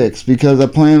backyard fixed because I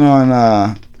plan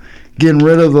on getting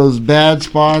rid of those bad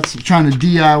spots. I'm trying to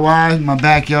DIY my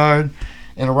backyard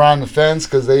and around the fence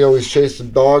because they always chase the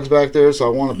dogs back there. So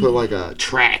I want to put like a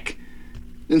track.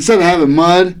 Instead of having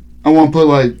mud, I want to put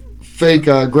like fake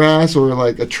grass or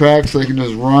like a track so they can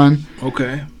just run.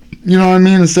 Okay. You know what I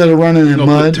mean? Instead of running in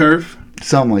mud. Turf?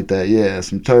 Something like that, yeah.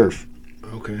 Some turf.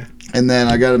 Okay. And then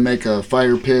I got to make a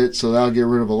fire pit, so that'll get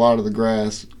rid of a lot of the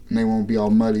grass, and they won't be all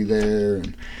muddy there.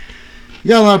 And you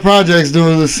got a lot of projects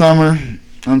doing this summer.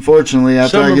 Unfortunately,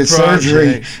 after I get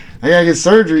surgery, I gotta get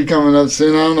surgery coming up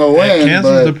soon. I don't know when.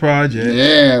 Cancel the project.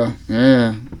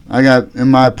 Yeah. I got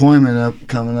my appointment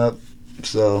coming up,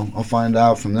 so I'll find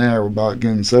out from there about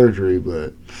getting surgery.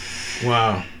 But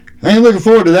wow, I ain't looking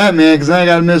forward to that, man, because I ain't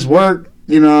gotta miss work.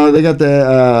 You know, they got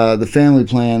the family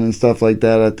plan and stuff like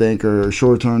that, I think, or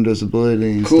short-term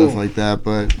disability and stuff like that.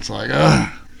 But it's like, ugh.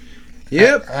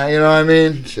 Yep. You know what I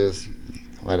mean? It's just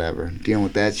whatever. Dealing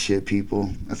with that shit, people.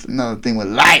 That's another thing with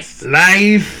life.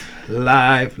 Life.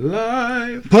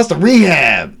 Plus the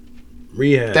rehab.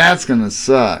 That's going to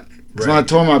suck. Because when I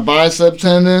tore my bicep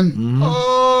tendon,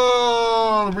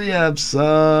 the rehab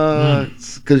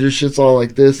sucks. Because your shit's all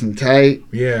like this and tight.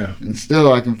 Yeah. And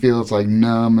still I can feel it's like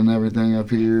numb and everything up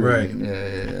here. Right.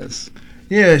 Yes.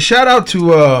 Yeah, shout out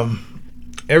to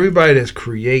everybody that's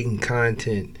creating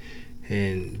content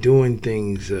and doing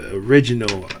things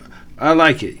original. I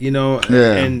like it, you know.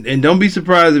 Yeah. And don't be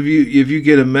surprised if you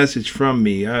get a message from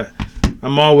me.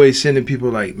 I'm always sending people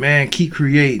like, man, keep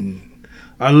creating.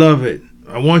 I love it.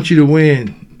 I want you to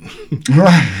win.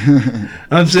 Right.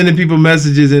 I'm sending people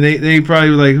messages and they probably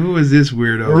like, who is this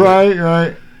weirdo?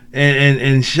 Right.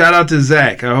 And shout out to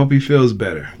Zach. I hope he feels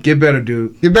better. Get better,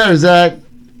 dude. Get better, Zach.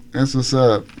 That's what's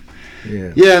up.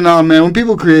 Yeah. Yeah, no, man. When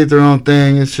people create their own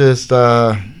thing, it's just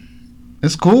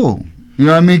it's cool. You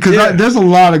know what I mean? Because there's a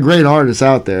lot of great artists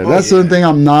out there. That's the thing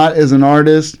I'm not as an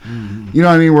artist. Mm-hmm. You know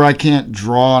what I mean? Where I can't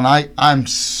draw, and I'm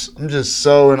just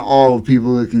so in awe of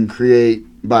people that can create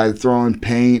by throwing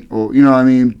paint or, you know what I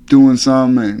mean, doing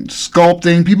something and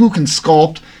sculpting. People who can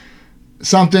sculpt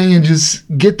something and just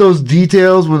get those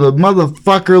details where the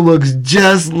motherfucker looks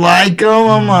just like them.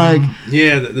 I'm like,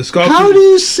 yeah, the sculpture. How do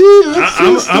you see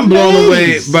it? I'm blown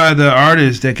away by the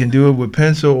artists that can do it with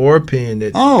pencil or pen.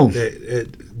 That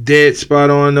dead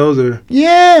spot on. Those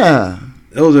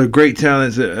are great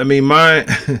talents. I mean, my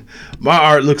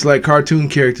art looks like cartoon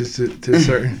characters to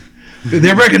certain.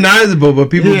 They're recognizable, but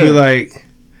people be like,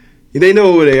 they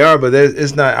know who they are, but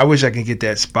it's not. I wish I could get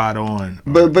that spot on.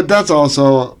 But that's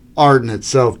also art in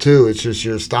itself too. It's just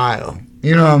your style.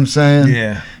 You know what I'm saying?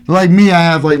 Yeah. Like me, I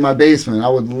have like my basement. I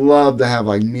would love to have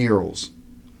like murals,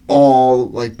 all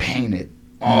like painted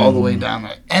all the way down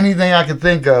there. Anything I could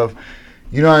think of.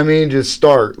 You know what I mean? Just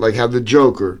start, like have the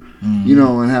Joker, you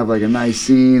know, and have like a nice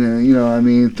scene, and you know what I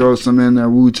mean, throw some in there,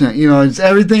 Wu-Tang, you know, it's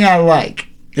everything I like.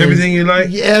 Everything you like?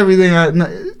 Yeah, everything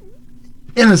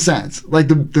in a sense, like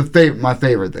my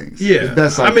favorite things. Yeah.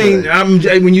 I mean,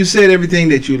 when you said everything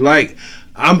that you like,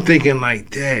 I'm thinking like,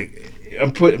 dang,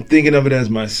 I'm thinking of it as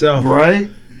myself. Right.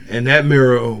 And that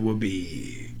mural will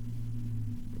be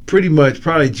pretty much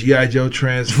probably G.I. Joe,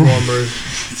 Transformers,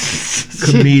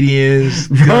 comedians,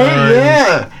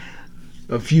 guns,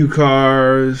 a few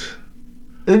cars.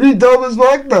 It'd be dope as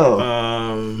fuck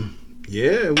though.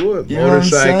 Yeah, it would. You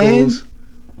Motorcycles,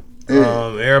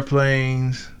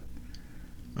 airplanes,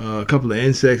 a couple of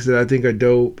insects that I think are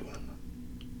dope.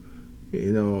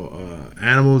 You know,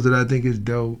 animals that I think is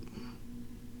dope.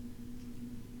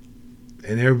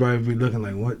 And everybody be looking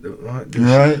like, what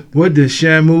does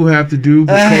Shamu have to do with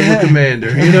Cobra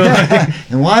Commander? You know,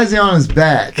 and why is he on his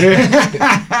back?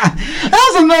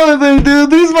 That's another thing, dude.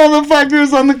 These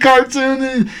motherfuckers on the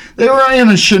cartoon, they were in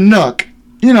a Chinook.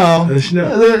 You know,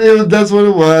 that's what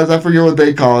it was. I forget what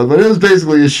they call it, but it was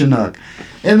basically a Chinook.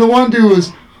 And the one dude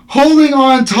was holding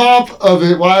on top of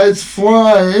it while it's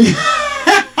flying.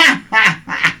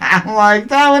 I'm like,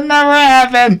 that would never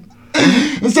happen.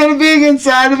 Instead of being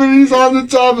inside of it, he's on the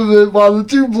top of it while the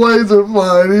two blades are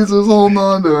flying. He's just holding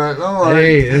on to it. I'm like,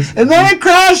 and then it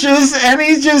crashes, and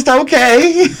he's just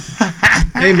okay.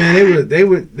 Hey man, they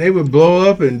would blow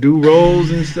up and do rolls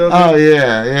and stuff. Oh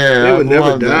yeah. They would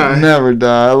never die. Never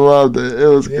die. I loved it. It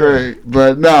was great.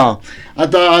 But no, I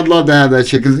thought I'd love to have that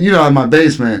shit because you know in my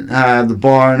basement I have the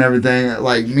bar and everything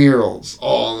like murals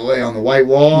all the way on the white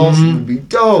walls. It would be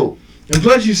dope. And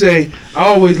plus, you say, I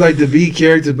always like the B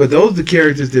characters, but those are the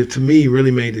characters that, to me, really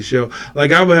made the show.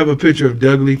 Like, I would have a picture of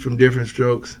Dudley from Different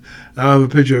Strokes. I have a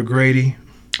picture of Grady.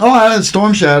 Oh, I had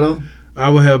Storm Shadow. I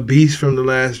would have Beast from The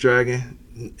Last Dragon.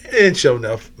 And Show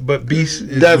Enough, but Beast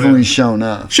is definitely Show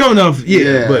Enough. Show Enough,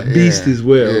 but Beast as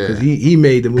well, because he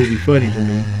made the movie funny to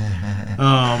me.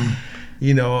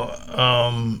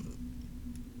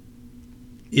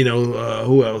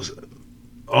 Who else?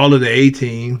 All of the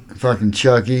A-Team. Fucking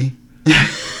Chucky.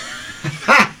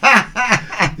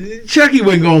 Chucky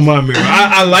wouldn't go on my mirror.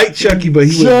 I like Chucky, but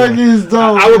he wouldn't. Chucky's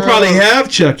dope. I would probably have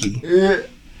Chucky. Yeah.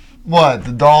 What,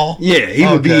 the doll? Yeah, he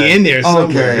would be in there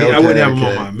somewhere. Okay, I wouldn't have him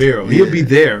on my mural. He'll be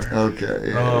there.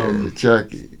 Okay,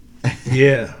 Chucky.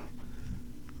 Yeah.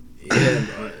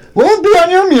 We'll be on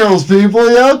your murals,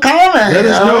 people. Yo, comment. Let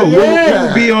us know.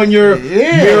 We'll be on your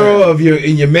mural of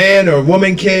your man or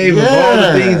woman cave of all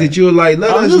the things that you would like.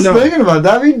 Let us know. I'm just thinking about it.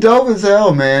 That'd be dope as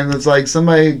hell, man. It's like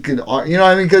somebody could, you know what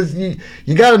I mean? Because you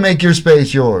got to make your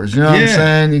space yours. You know what I'm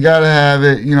saying? You got to have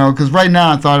it, you know, because right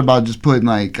now I thought about just putting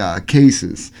like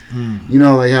cases. You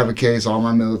know, like have a case, all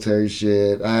my military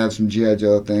shit. I have some G.I.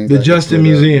 Joe things. The Justin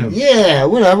Museum. Yeah,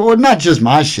 whatever. Or not just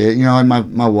my shit, you know, like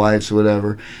my wife's or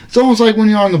whatever. It's almost like when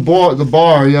you're on the bar,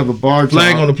 you have a bar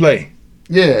flag on the play.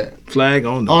 Yeah. Flag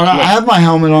on the play. I have my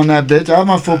helmet on that bitch. I have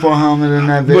my football helmet in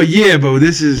that bitch. But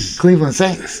this is Cleveland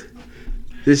Saints.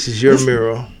 This is your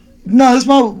mural.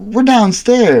 No, we're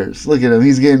downstairs. Look at him.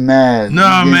 He's getting mad.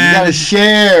 No, man. You gotta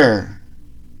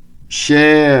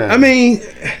share. I mean,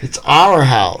 it's our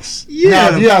house. Yeah.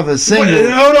 Now, if you have a single. Wait,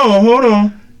 hold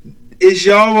on. It's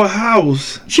y'all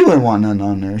house. She wouldn't want nothing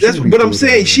on there. That's what I'm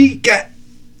saying. She got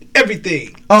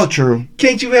everything. Oh, true.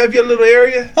 Can't you have your little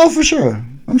area? Oh, for sure.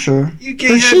 I'm sure. You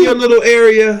can't have your little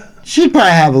area. She'd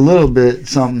probably have a little bit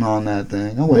something on that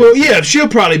thing. Well, yeah, she'll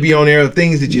probably be on there of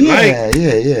things that you like.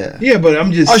 Yeah. Yeah, but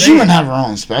I'm just saying. She wouldn't have her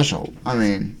own special. I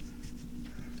mean,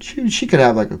 she could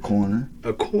have like a corner.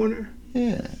 A corner?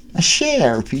 Yeah. A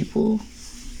share, people.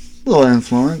 A little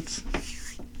influence.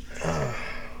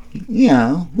 You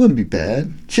know, wouldn't be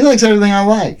bad. She likes everything I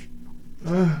like.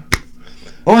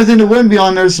 Only thing that wouldn't be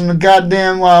on there is some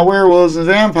goddamn werewolves and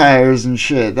vampires and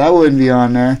shit. That wouldn't be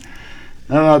on there.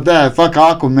 How about that? Fuck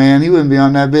Aquaman. He wouldn't be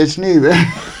on that bitch neither.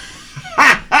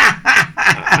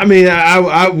 I mean,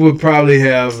 I would probably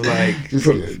have, like,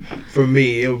 for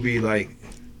me, it would be like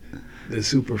the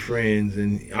Super Friends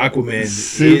and Aquaman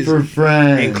Super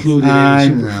Friends included in the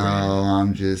Super Friends.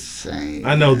 I'm just saying.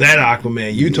 I know that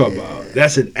Aquaman you talk about.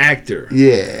 That's an actor.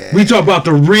 Yeah. We talk about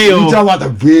the real. We talk about the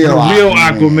real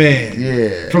Aquaman.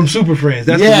 Yeah. From Super Friends.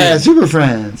 That's Super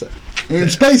Friends. And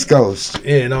Space Ghost.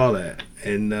 Yeah, and all that.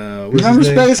 And remember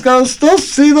Space Ghost?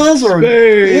 Those were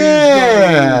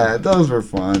those were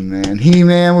fun, man.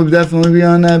 He-Man would definitely be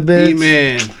on that bitch.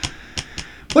 He-Man.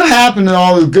 What happened to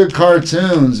all the good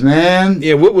cartoons, man?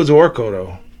 Yeah, what was Orko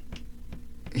though?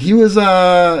 He was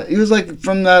like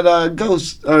from that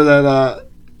ghost or that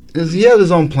he had his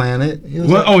own planet. He was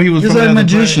what? He was from like a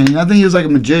magician. Planet? I think he was like a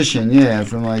magician. Yeah,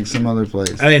 from like some other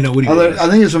place. I didn't know what he was. I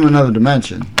think he was from another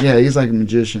dimension. Yeah, he's like a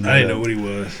magician. I didn't know what he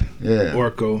was. Yeah,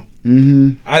 Orko.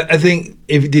 Mm-hmm. I think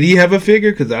did he have a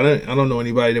figure? Because I don't know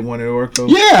anybody that wanted Orko.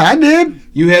 Yeah, I did.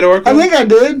 You had Orko? I think I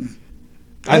did.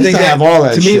 I think that have all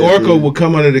that. To me, Orko would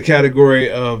come under the category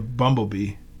of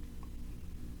Bumblebee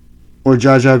or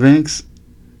Jar Jar Binks.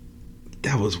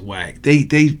 That was whack.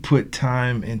 They put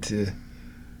time into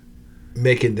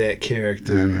making that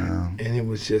character, and it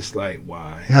was just like,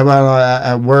 why? How about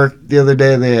at work the other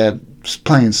day? They had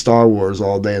playing Star Wars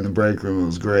all day in the break room. It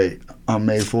was great on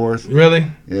May 4th. Really?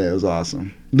 Yeah, it was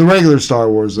awesome. The regular Star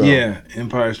Wars, though. Yeah,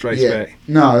 Empire Strikes Back.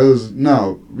 No, it was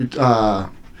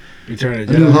Return of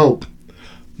the Jedi. New Hope.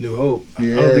 New Hope.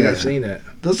 Yeah. I don't think I've seen that.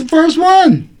 That's the first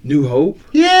one. New Hope?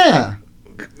 Yeah.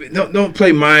 Don't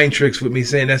play mind tricks with me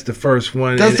saying that's the first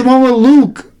one. That's the one with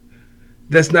Luke.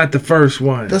 That's not the first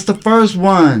one. That's the first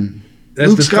one. That's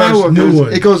Luke the Skywalker. First new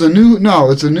one. It goes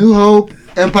it's a New Hope,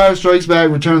 Empire Strikes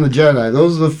Back, Return of the Jedi.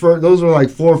 Those are the first. Those were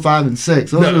like 4, 5, and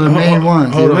 6. Those are the main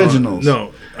ones, the originals.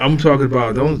 No, I'm talking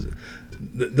about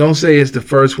don't say it's the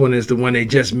first one. It's the one they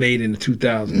just made in the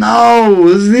 2000s.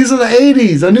 No, these are the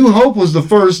 80s. A New Hope was the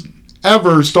first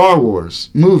ever Star Wars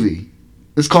movie.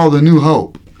 It's called A New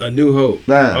Hope. A New Hope.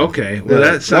 Yeah. Okay. Well,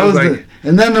 that sounds like.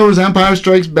 And then there was Empire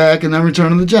Strikes Back, and then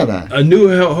Return of the Jedi. A New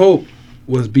Hope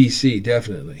was BC,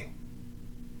 definitely.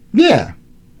 Yeah.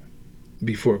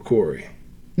 Before Corey.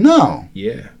 No.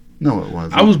 Yeah. No, it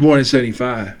wasn't. I was born in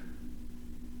 75.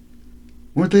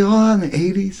 Weren't they all out in the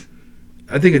 80s?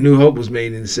 I think A New Hope was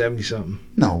made in 70-something.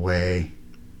 No way.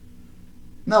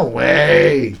 No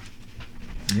way.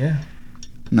 Yeah.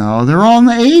 No, they're all in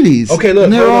the 80s. Okay, look.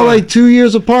 And they're all like 2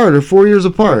 years apart or 4 years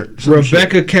apart.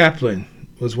 Rebecca Kaplan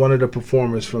was one of the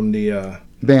performers from the...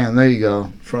 Bam, there you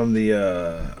go. From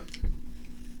the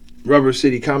Rubber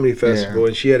City Comedy Festival,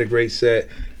 and she had a great set.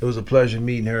 It was a pleasure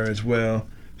meeting her as well.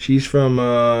 She's from,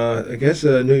 I guess,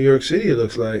 New York City, it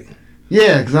looks like.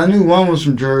 Yeah, because I knew one was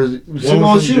from Jersey.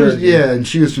 And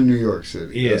she was from New York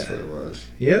City. Yeah. That's what it was.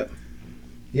 Yep.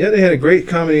 Yeah, they had a great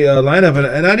comedy lineup,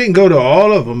 and I didn't go to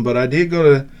all of them, but I did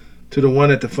go to the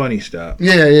one at the Funny Stop.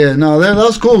 Yeah. No, that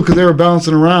was cool because they were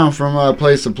bouncing around from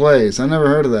place to place. I never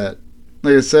heard of that.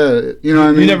 Like I said, you know what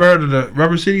I mean? You never heard of the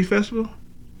Rubber City Festival?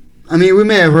 I mean, we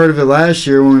may have heard of it last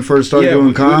year when we first started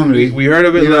doing comedy. We heard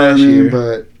of it last year.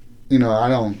 But, I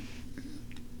don't...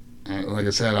 Like I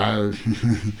said,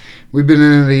 we've been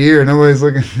in it a year. Nobody's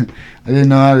looking... I didn't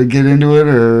know how to get into it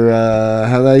or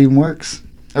how that even works.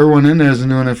 Everyone in there has been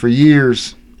doing it for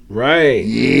years. Right.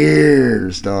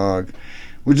 Years, dog.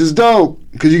 Which is dope,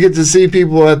 because you get to see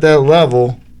people at that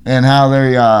level and how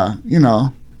they,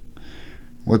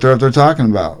 what they're talking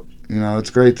about. It's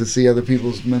great to see other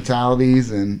people's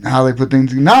mentalities and how they put things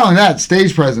together. Not only that,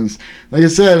 stage presence. Like I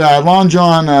said, Long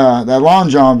John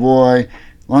boy,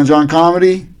 Long John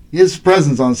Comedy, his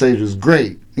presence on stage was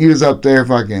great. He was up there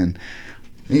fucking,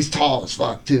 he's tall as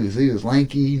fuck too, so he was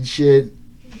lanky and shit.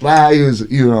 Wow, he was,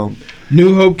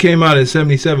 New Hope came out in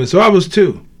 1977, so I was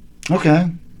 2. Okay.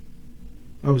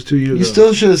 I was 2 years old. You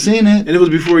still should have seen it. And it was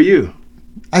before you.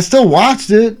 I still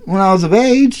watched it when I was of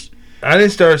age. I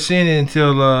didn't start seeing it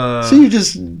until... So you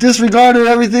just disregarded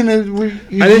everything that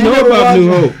I didn't know about New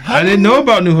Hope. I didn't know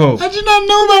about New Hope. How did you not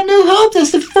know about New Hope?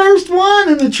 That's the first one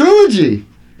in the trilogy.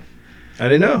 I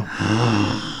didn't know.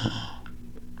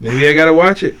 Maybe I gotta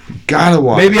watch it. Gotta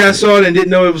watch it. Maybe I saw it and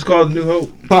didn't know it was called New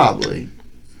Hope. Probably.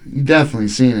 You definitely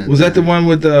seen it. Was that the one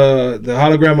with the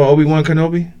hologram of Obi-Wan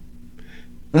Kenobi?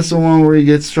 That's the one where he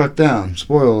gets struck down.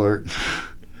 Spoiler alert.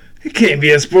 It can't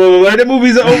be a spoiler alert. That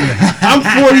movie's over. I'm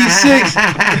 46.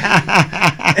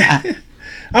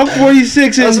 I'm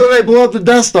 46. That's when they blew up the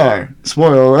Death Star.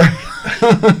 Spoiler alert.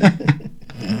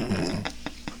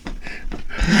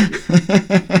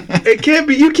 It can't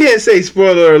be. You can't say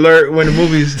spoiler alert when the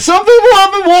movie's... Some people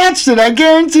haven't watched it. I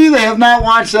guarantee they have not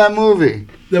watched that movie.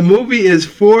 The movie is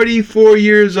 44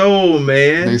 years old,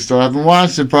 man. They still haven't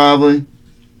watched it, probably.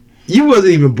 You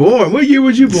wasn't even born. What year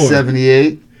was you born?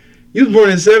 78. You was born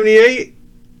in 78?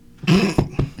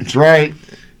 That's right.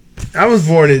 I was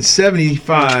born in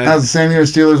 75. That was the same year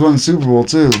Steelers won the Super Bowl,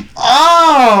 too.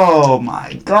 Oh,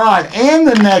 my God. And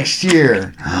the next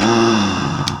year.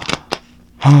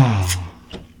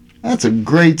 That's a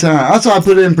great time. That's how I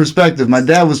put it in perspective. My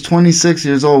dad was 26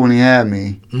 years old when he had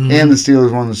me, and the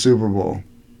Steelers won the Super Bowl.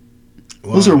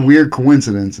 Wow. Those are weird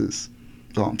coincidences.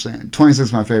 That's all I'm saying. 26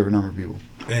 is my favorite number of people.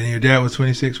 And your dad was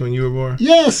 26 when you were born?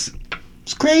 Yes.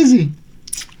 It's crazy.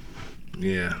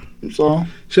 Yeah. That's all.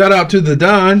 Shout out to the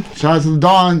Don. Shout out to the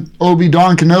Don.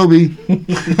 Obi-Don Kenobi.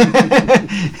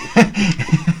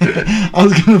 I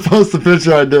was going to post the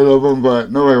picture I did of him,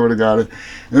 but nobody would have got it.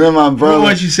 And then my brother... Well,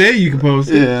 once you say it, you can post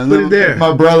it. Yeah. Put it there.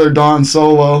 My brother, Don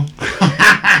Solo.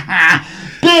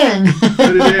 Bing!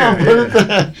 Put it there. Put it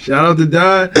there. Shout out to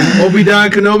Don.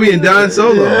 Obi-Don Kenobi and Don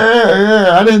Solo.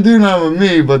 Yeah. I didn't do nothing with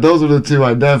me, but those are the two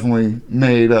I definitely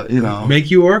made up,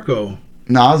 Make you Orko.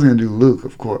 No, I was going to do Luke,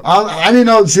 of course. I didn't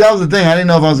know. See, that was the thing. I didn't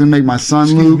know if I was going to make my son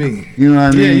Luke. You know what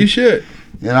I mean? Yeah, you should.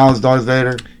 And I was Darth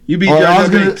Vader. You be Jar Jar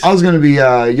Binks. I was going to be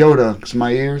Yoda, because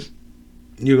my ears.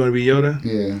 You're going to be Yoda?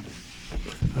 Yeah.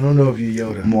 I don't know if you're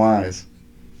Yoda. I'm wise.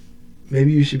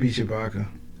 Maybe you should be Chewbacca.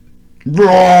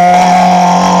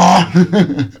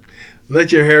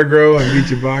 Let your hair grow and be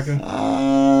Chewbacca.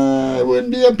 I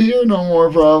wouldn't be up here no more,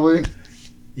 probably.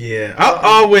 Yeah,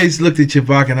 I always looked at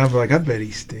Chewbacca and I was like, I bet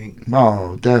he stink.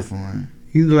 Oh, definitely.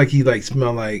 He looked like he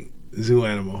smelled like zoo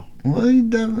animal. Well, he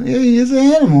definitely, he is an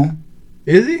animal.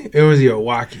 Is he? Or is he a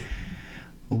Wookiee?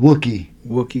 A Wookiee.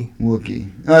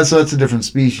 Wookiee. So it's a different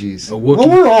species. A Wookiee. Well,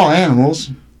 we're all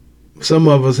animals. Some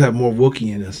of us have more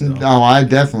Wookiee in us, though. Oh, I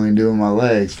definitely do in my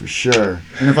legs, for sure.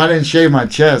 And if I didn't shave my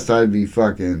chest, I'd be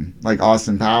fucking like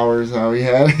Austin Powers, how he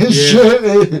had his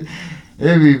shit.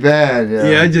 It'd be bad,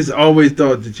 Yeah, I just always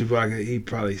thought that Chewbacca, he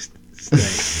probably stank.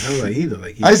 I was like, he looked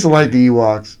like he I used to like the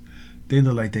Ewoks. They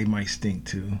look like they might stink,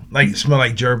 too. Like, smell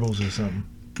like gerbils or something.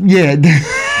 Yeah.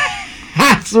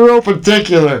 That's real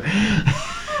particular.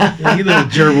 Yeah, you little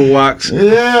gerbil walks.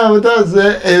 Yeah, but that's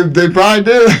it. They probably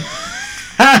do.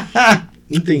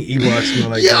 You think Ewoks smell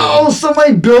like gerbils?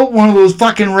 Somebody built one of those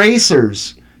fucking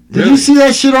racers. Did you see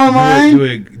that shit online?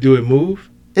 Do it move?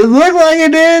 It looked like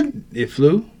it did. It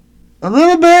flew? A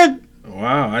little bit.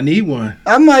 Wow, I need one.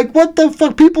 I'm like, what the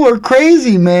fuck? People are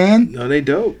crazy, man. No, they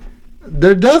dope.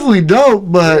 They're definitely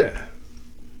dope, but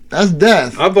that's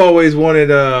death. I've always wanted,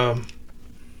 the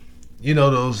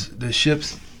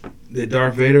ships that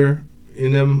Darth Vader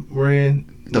in them were in.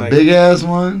 The big ass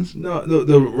ones? No,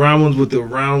 the round ones with the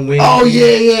round wings. Oh,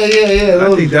 yeah.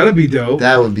 I think that'd be dope.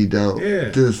 That would be dope. Yeah.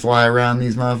 To just fly around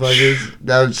these motherfuckers.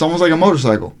 It's almost like a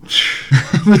motorcycle.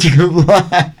 But you can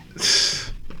fly.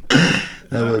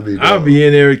 That would be dope. I'll be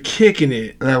in there kicking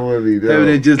it. That would be dope. Having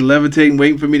it just levitating,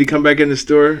 waiting for me to come back in the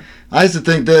store. I used to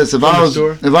think this. If I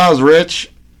was rich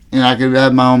and I could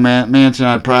have my own mansion,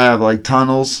 I'd probably have like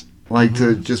tunnels, like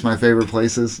to just my favorite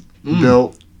places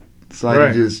built. So I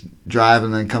can just drive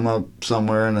and then come up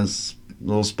somewhere in this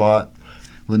little spot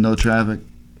with no traffic.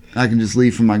 I can just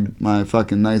leave from my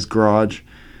fucking nice garage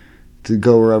to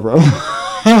go wherever I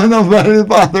want. Nobody's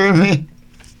bothering me.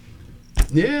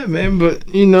 Yeah, man, but,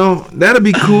 you know, that'll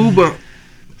be cool, but...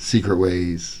 Secret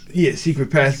ways. Yeah,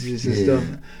 secret passages and stuff.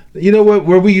 You know what?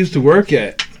 Where we used to work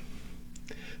at,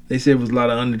 they said there was a lot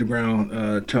of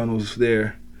underground tunnels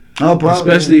there. Oh, probably.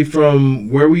 Especially from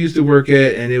where we used to work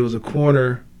at, and it was a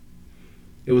corner.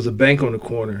 It was a bank on the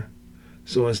corner.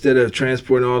 So instead of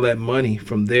transporting all that money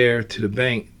from there to the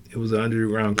bank, it was an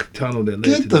underground tunnel that led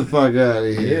Get to the fuck out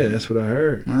of here. Yeah, that's what I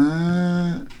heard.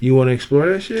 You want to explore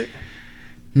that shit?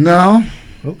 No.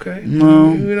 Okay.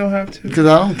 No. We don't have to. Because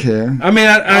I don't care. I mean,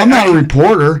 I'm not a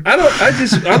reporter.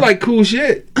 I like cool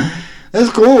shit. That's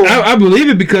cool. I believe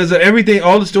it because everything,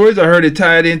 all the stories I heard, it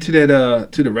tied into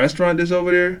that to the restaurant that's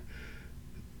over there.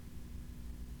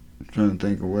 I'm trying to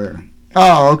think of where.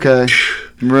 Oh, okay.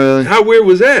 Really? How weird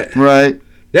was that? Right.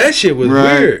 That shit was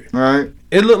weird. Right.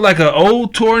 It looked like an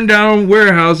old torn down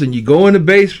warehouse, and you go in the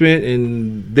basement,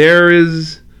 and there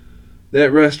is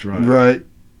that restaurant. Right.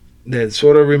 That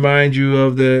sort of reminds you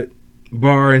of the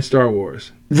bar in Star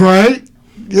Wars. Right.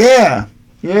 Yeah.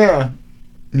 Yeah.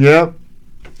 Yep.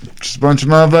 Just a bunch of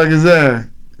motherfuckers there,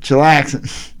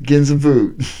 chillaxing, getting some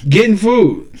food. Getting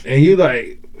food. And you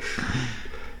like,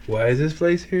 why is this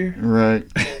place here? Right.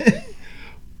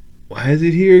 Why is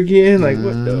it here again? Like,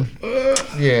 what the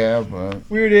fuck? Yeah, but...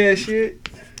 Weird ass shit.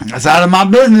 That's out of my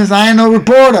business. I ain't no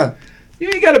reporter. You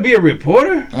ain't got to be a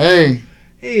reporter.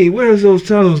 Hey, where's those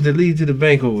tunnels that lead to the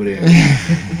bank over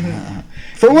there?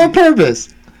 For what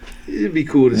purpose? It'd be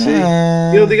cool to see.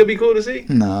 You don't think it'd be cool to see?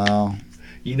 No.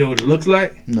 You know what it looks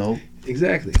like? Nope.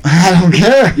 Exactly. I don't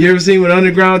care. You ever seen what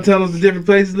underground tunnels in different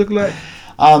places look like?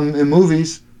 In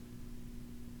movies.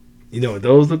 You know what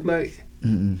those look like?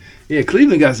 Mm-mm. Yeah,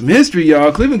 Cleveland got some history,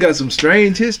 y'all. Cleveland got some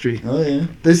strange history. Oh yeah.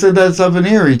 They said that's up in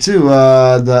Erie too.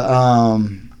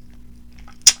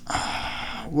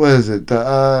 What is it?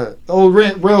 The old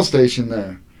rail station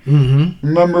there. Mm-hmm.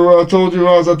 Remember what I told you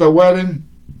I was at the wedding?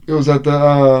 It was at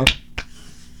the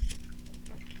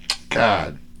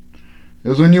God. It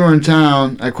was when you were in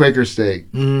town at Quaker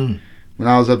Steak. Mm. When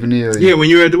I was up in Erie. Yeah, when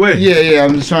you were at the wedding. Yeah.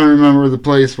 I'm just trying to remember where the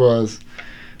place was.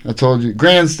 I told you.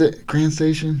 Grand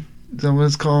Station? Is that what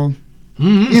it's called?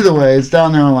 Mm-hmm. Either way, it's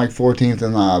down there on like 14th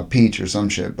and Peach or some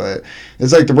shit. But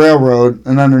it's like the railroad,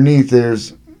 and underneath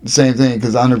there's the same thing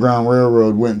because the Underground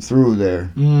Railroad went through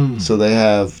there. Mm. So they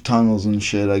have tunnels and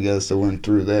shit, I guess, that went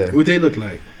through there. What they look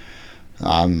like?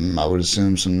 I would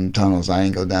assume some tunnels. I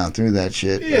ain't go down through that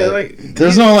shit. Yeah, like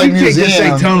there's no like museum. Just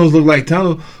say tunnels look like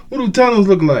tunnels. What do tunnels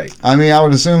look like? I mean, I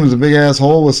would assume it was a big ass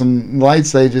hole with some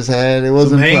lights they just had. It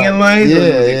wasn't some hanging lights.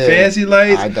 Yeah, fancy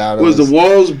lights. I doubt it was the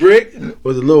walls brick?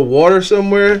 Was a little water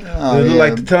somewhere? Oh, it look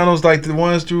like the tunnels, like the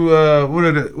ones through what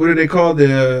are they called?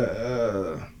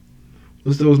 The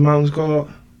what's those mountains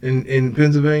called in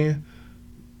Pennsylvania?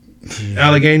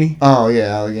 Allegheny. Oh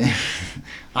yeah, Allegheny.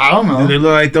 I don't know. Do they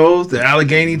look like those? The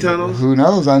Allegheny tunnels? Who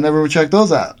knows? I never checked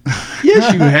those out.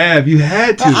 Yes, you have. You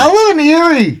had to. I live in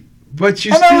Erie. But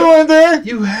you never went there.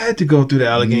 You had to go through the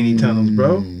Allegheny tunnels,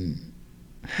 bro.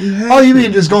 You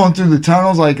mean just going through the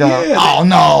tunnels like? Oh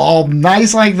no, all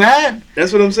nice like that?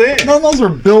 That's what I'm saying. No, those were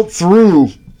built through.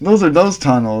 Those are those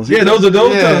tunnels. Yeah, those are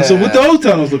those tunnels. So what those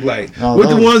tunnels look like? What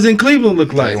the ones in Cleveland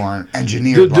look like? They weren't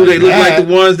engineered. Do they look like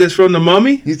the ones that's from the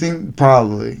Mummy? You think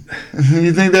probably?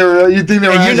 You think they were? You think they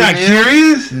were? And you're not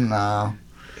curious? No.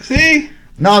 See?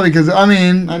 No, because I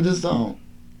mean, I just don't.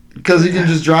 Because you can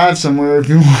just drive somewhere if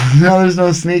you want. No, there's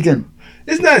no sneaking.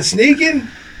 It's not sneaking.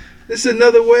 It's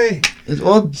another way.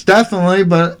 It's definitely,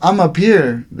 but I'm up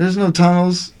here. There's no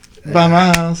tunnels by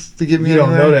my house to get me You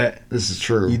anywhere. don't know that. This is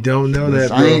true. You don't know that,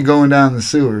 bro. I ain't going down the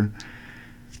sewer.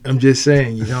 I'm just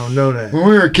saying, you don't know that. When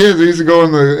we were kids, we used to go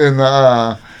in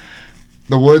the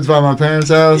woods by my parents'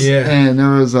 house. Yeah. And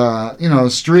there was a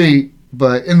street,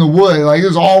 but in the wood, like it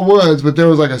was all woods, but there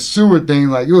was like a sewer thing,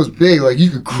 like it was big, like you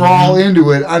could crawl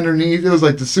into it underneath. It was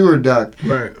like the sewer duct.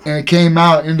 Right. And it came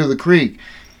out into the creek.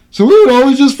 So we would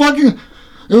always just fucking,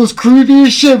 it was creepy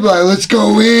as shit, like, let's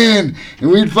go in.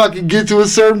 And we'd fucking get to a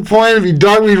certain point. If you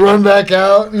dark, we'd run back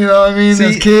out. You know what I mean? See,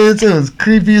 as kids, it was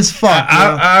creepy as fuck.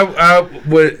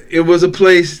 It was a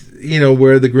place,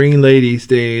 where the Green Lady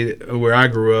stayed, where I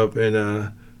grew up,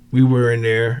 and we were in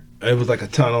there. It was like a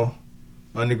tunnel,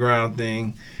 underground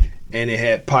thing, and it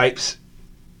had pipes.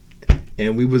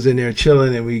 And we was in there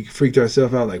chilling, and we freaked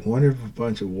ourselves out. Like, wonder if a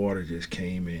bunch of water just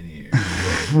came in here.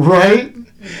 Right?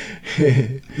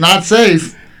 Not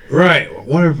safe. Right. I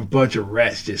wonder if a bunch of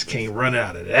rats just came running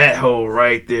out of that hole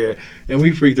right there, and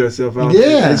we freaked ourselves out.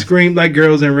 Yeah. And screamed like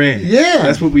girls and ran. Yeah.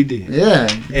 That's what we did. Yeah.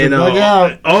 And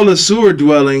all the sewer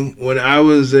dwelling, when I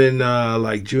was in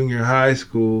like junior high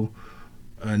school,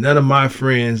 none of my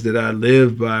friends that I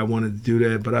lived by wanted to do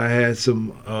that, but I had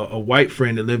a white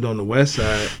friend that lived on the west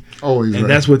side. Always and right.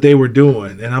 That's what they were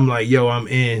doing. And I'm like, yo, I'm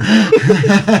in.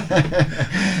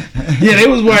 Yeah, they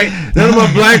was white. None of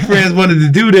my black friends wanted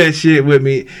to do that shit with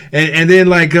me. And then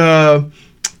like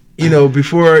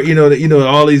before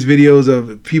all these videos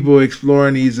of people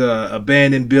exploring these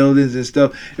abandoned buildings and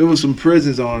stuff, it was some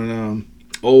prisons on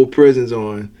old prisons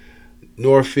on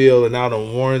Northfield and out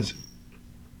on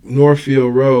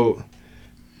Northfield Road.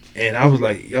 And I was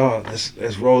like, y'all,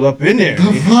 let's roll up in there.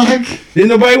 The fuck? Didn't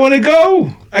nobody want to go.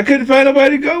 I couldn't find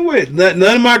nobody to go with. None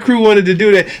of my crew wanted to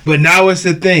do that. But now it's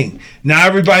the thing. Now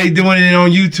everybody doing it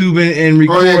on YouTube and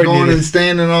recording. Oh, yeah, going and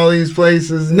staying in all these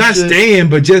places. And not shit. Staying,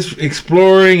 but just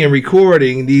exploring and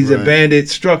recording these abandoned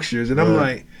structures. And I'm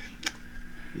like,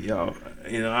 yo,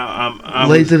 I'm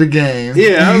late to the game.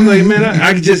 Yeah, I was like, man,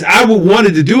 I would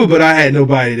wanted to do it, but I had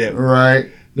nobody that. Right.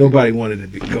 Nobody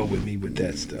wanted to go with me with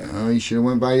that stuff. Oh, you should have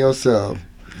went by yourself.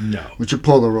 No. With your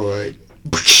Polaroid.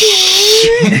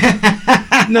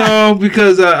 No,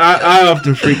 because I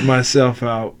often freak myself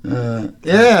out.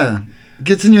 Yeah.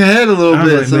 Gets in your head a little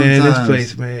bit like, sometimes. Man, this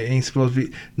place, man, ain't supposed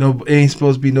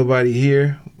to be nobody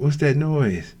here. What's that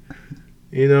noise?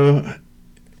 It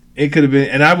could have been,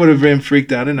 and I would have been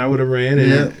freaked out, and I would have ran,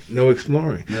 and no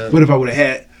exploring. Yeah. But if I would have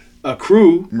had a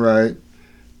crew, right?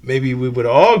 Maybe we would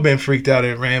have all been freaked out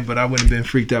and ran, but I wouldn't have been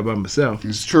freaked out by myself.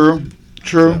 It's true.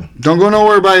 So. Don't go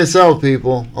nowhere by yourself,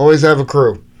 people. Always have a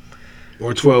crew.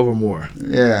 Or 12 or more.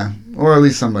 Yeah. Or at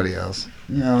least somebody else.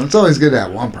 It's always good to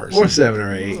have one person. Or 7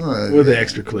 or 8 with an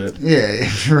extra clip. Yeah,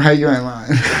 right. You ain't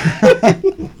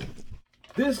lying.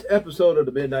 This episode of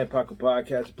the Midnight Paco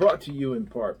Podcast brought to you in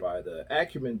part by the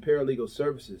Acumen Paralegal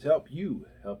Services. Help you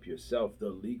help yourself the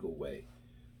legal way.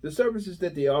 The services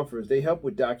that they offer is they help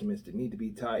with documents that need to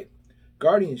be typed,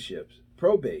 guardianships,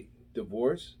 probate,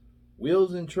 divorce,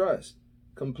 wills and trust,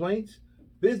 complaints,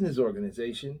 business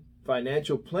organization,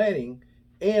 financial planning,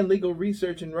 and legal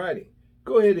research and writing.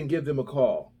 Go ahead and give them a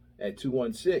call at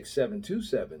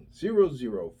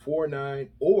 216-727-0049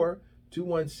 or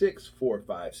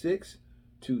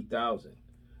 216-456-2000.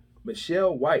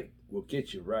 Michelle White will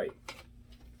get you right.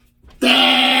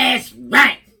 That's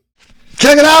right.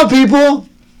 Check it out, people.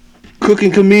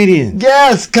 Cooking Comedian.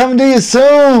 Yes, coming to you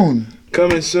soon.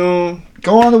 Coming soon.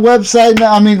 Go on the website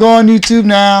now. Go on YouTube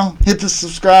now. Hit the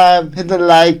subscribe. Hit the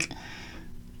like.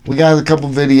 We got a couple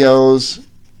videos.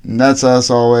 And that's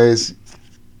us always.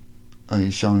 Oh,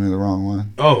 you're showing me the wrong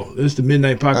one. Oh, this is the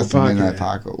Midnight Paco Podcast. That's the Midnight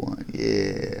Paco one.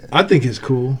 Yeah. I think it's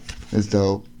cool. It's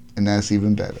dope. And that's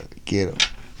even better. Get them.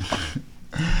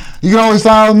 You can always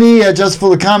follow me at Just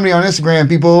Full of Comedy on Instagram,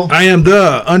 people. I am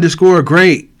the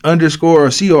 _great_COREE.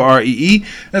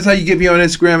 That's how you get me on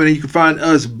Instagram, and then you can find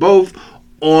us both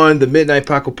on the Midnight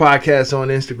Paco Podcast on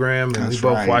Instagram, and we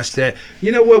both watch that.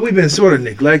 You know what? We've been sort of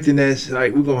neglecting this.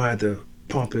 Like, we're gonna have to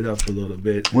pump it up a little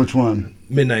bit. Which one?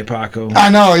 Midnight Paco. I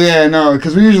know,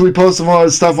 because we usually post some more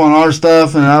stuff on our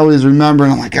stuff, and I always remember,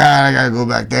 and I'm like, God, I gotta go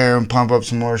back there and pump up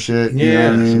some more shit. Yeah, you know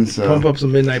what I mean? So pump up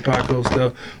some Midnight Paco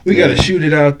stuff. We gotta shoot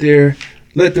it out there,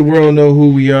 let the world know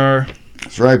who we are.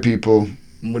 That's right, people.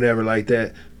 Whatever like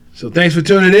that. So thanks for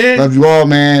tuning in. Love you all,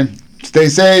 man. Stay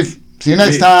safe. See you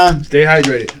next time. Stay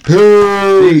hydrated.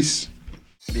 Peace.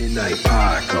 Midnight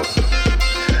Paco.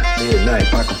 Midnight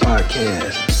Paco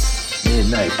Podcast.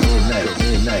 Midnight Paco.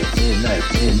 Midnight Paco.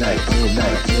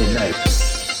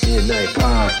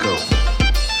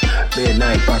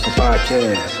 Midnight Paco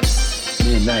Podcast.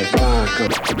 Midnight Paco.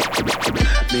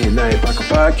 Midnight Paco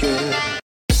Podcast.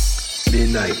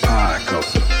 Midnight Paco.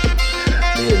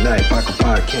 Midnight Paco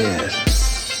Podcast.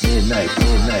 Midnight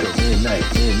Paco. Midnight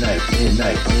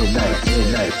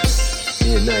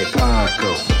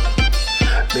Paco.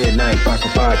 Midnight Paco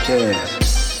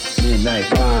Podcast. Midnight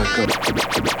Paco.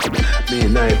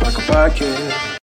 Midnight Paco Podcast.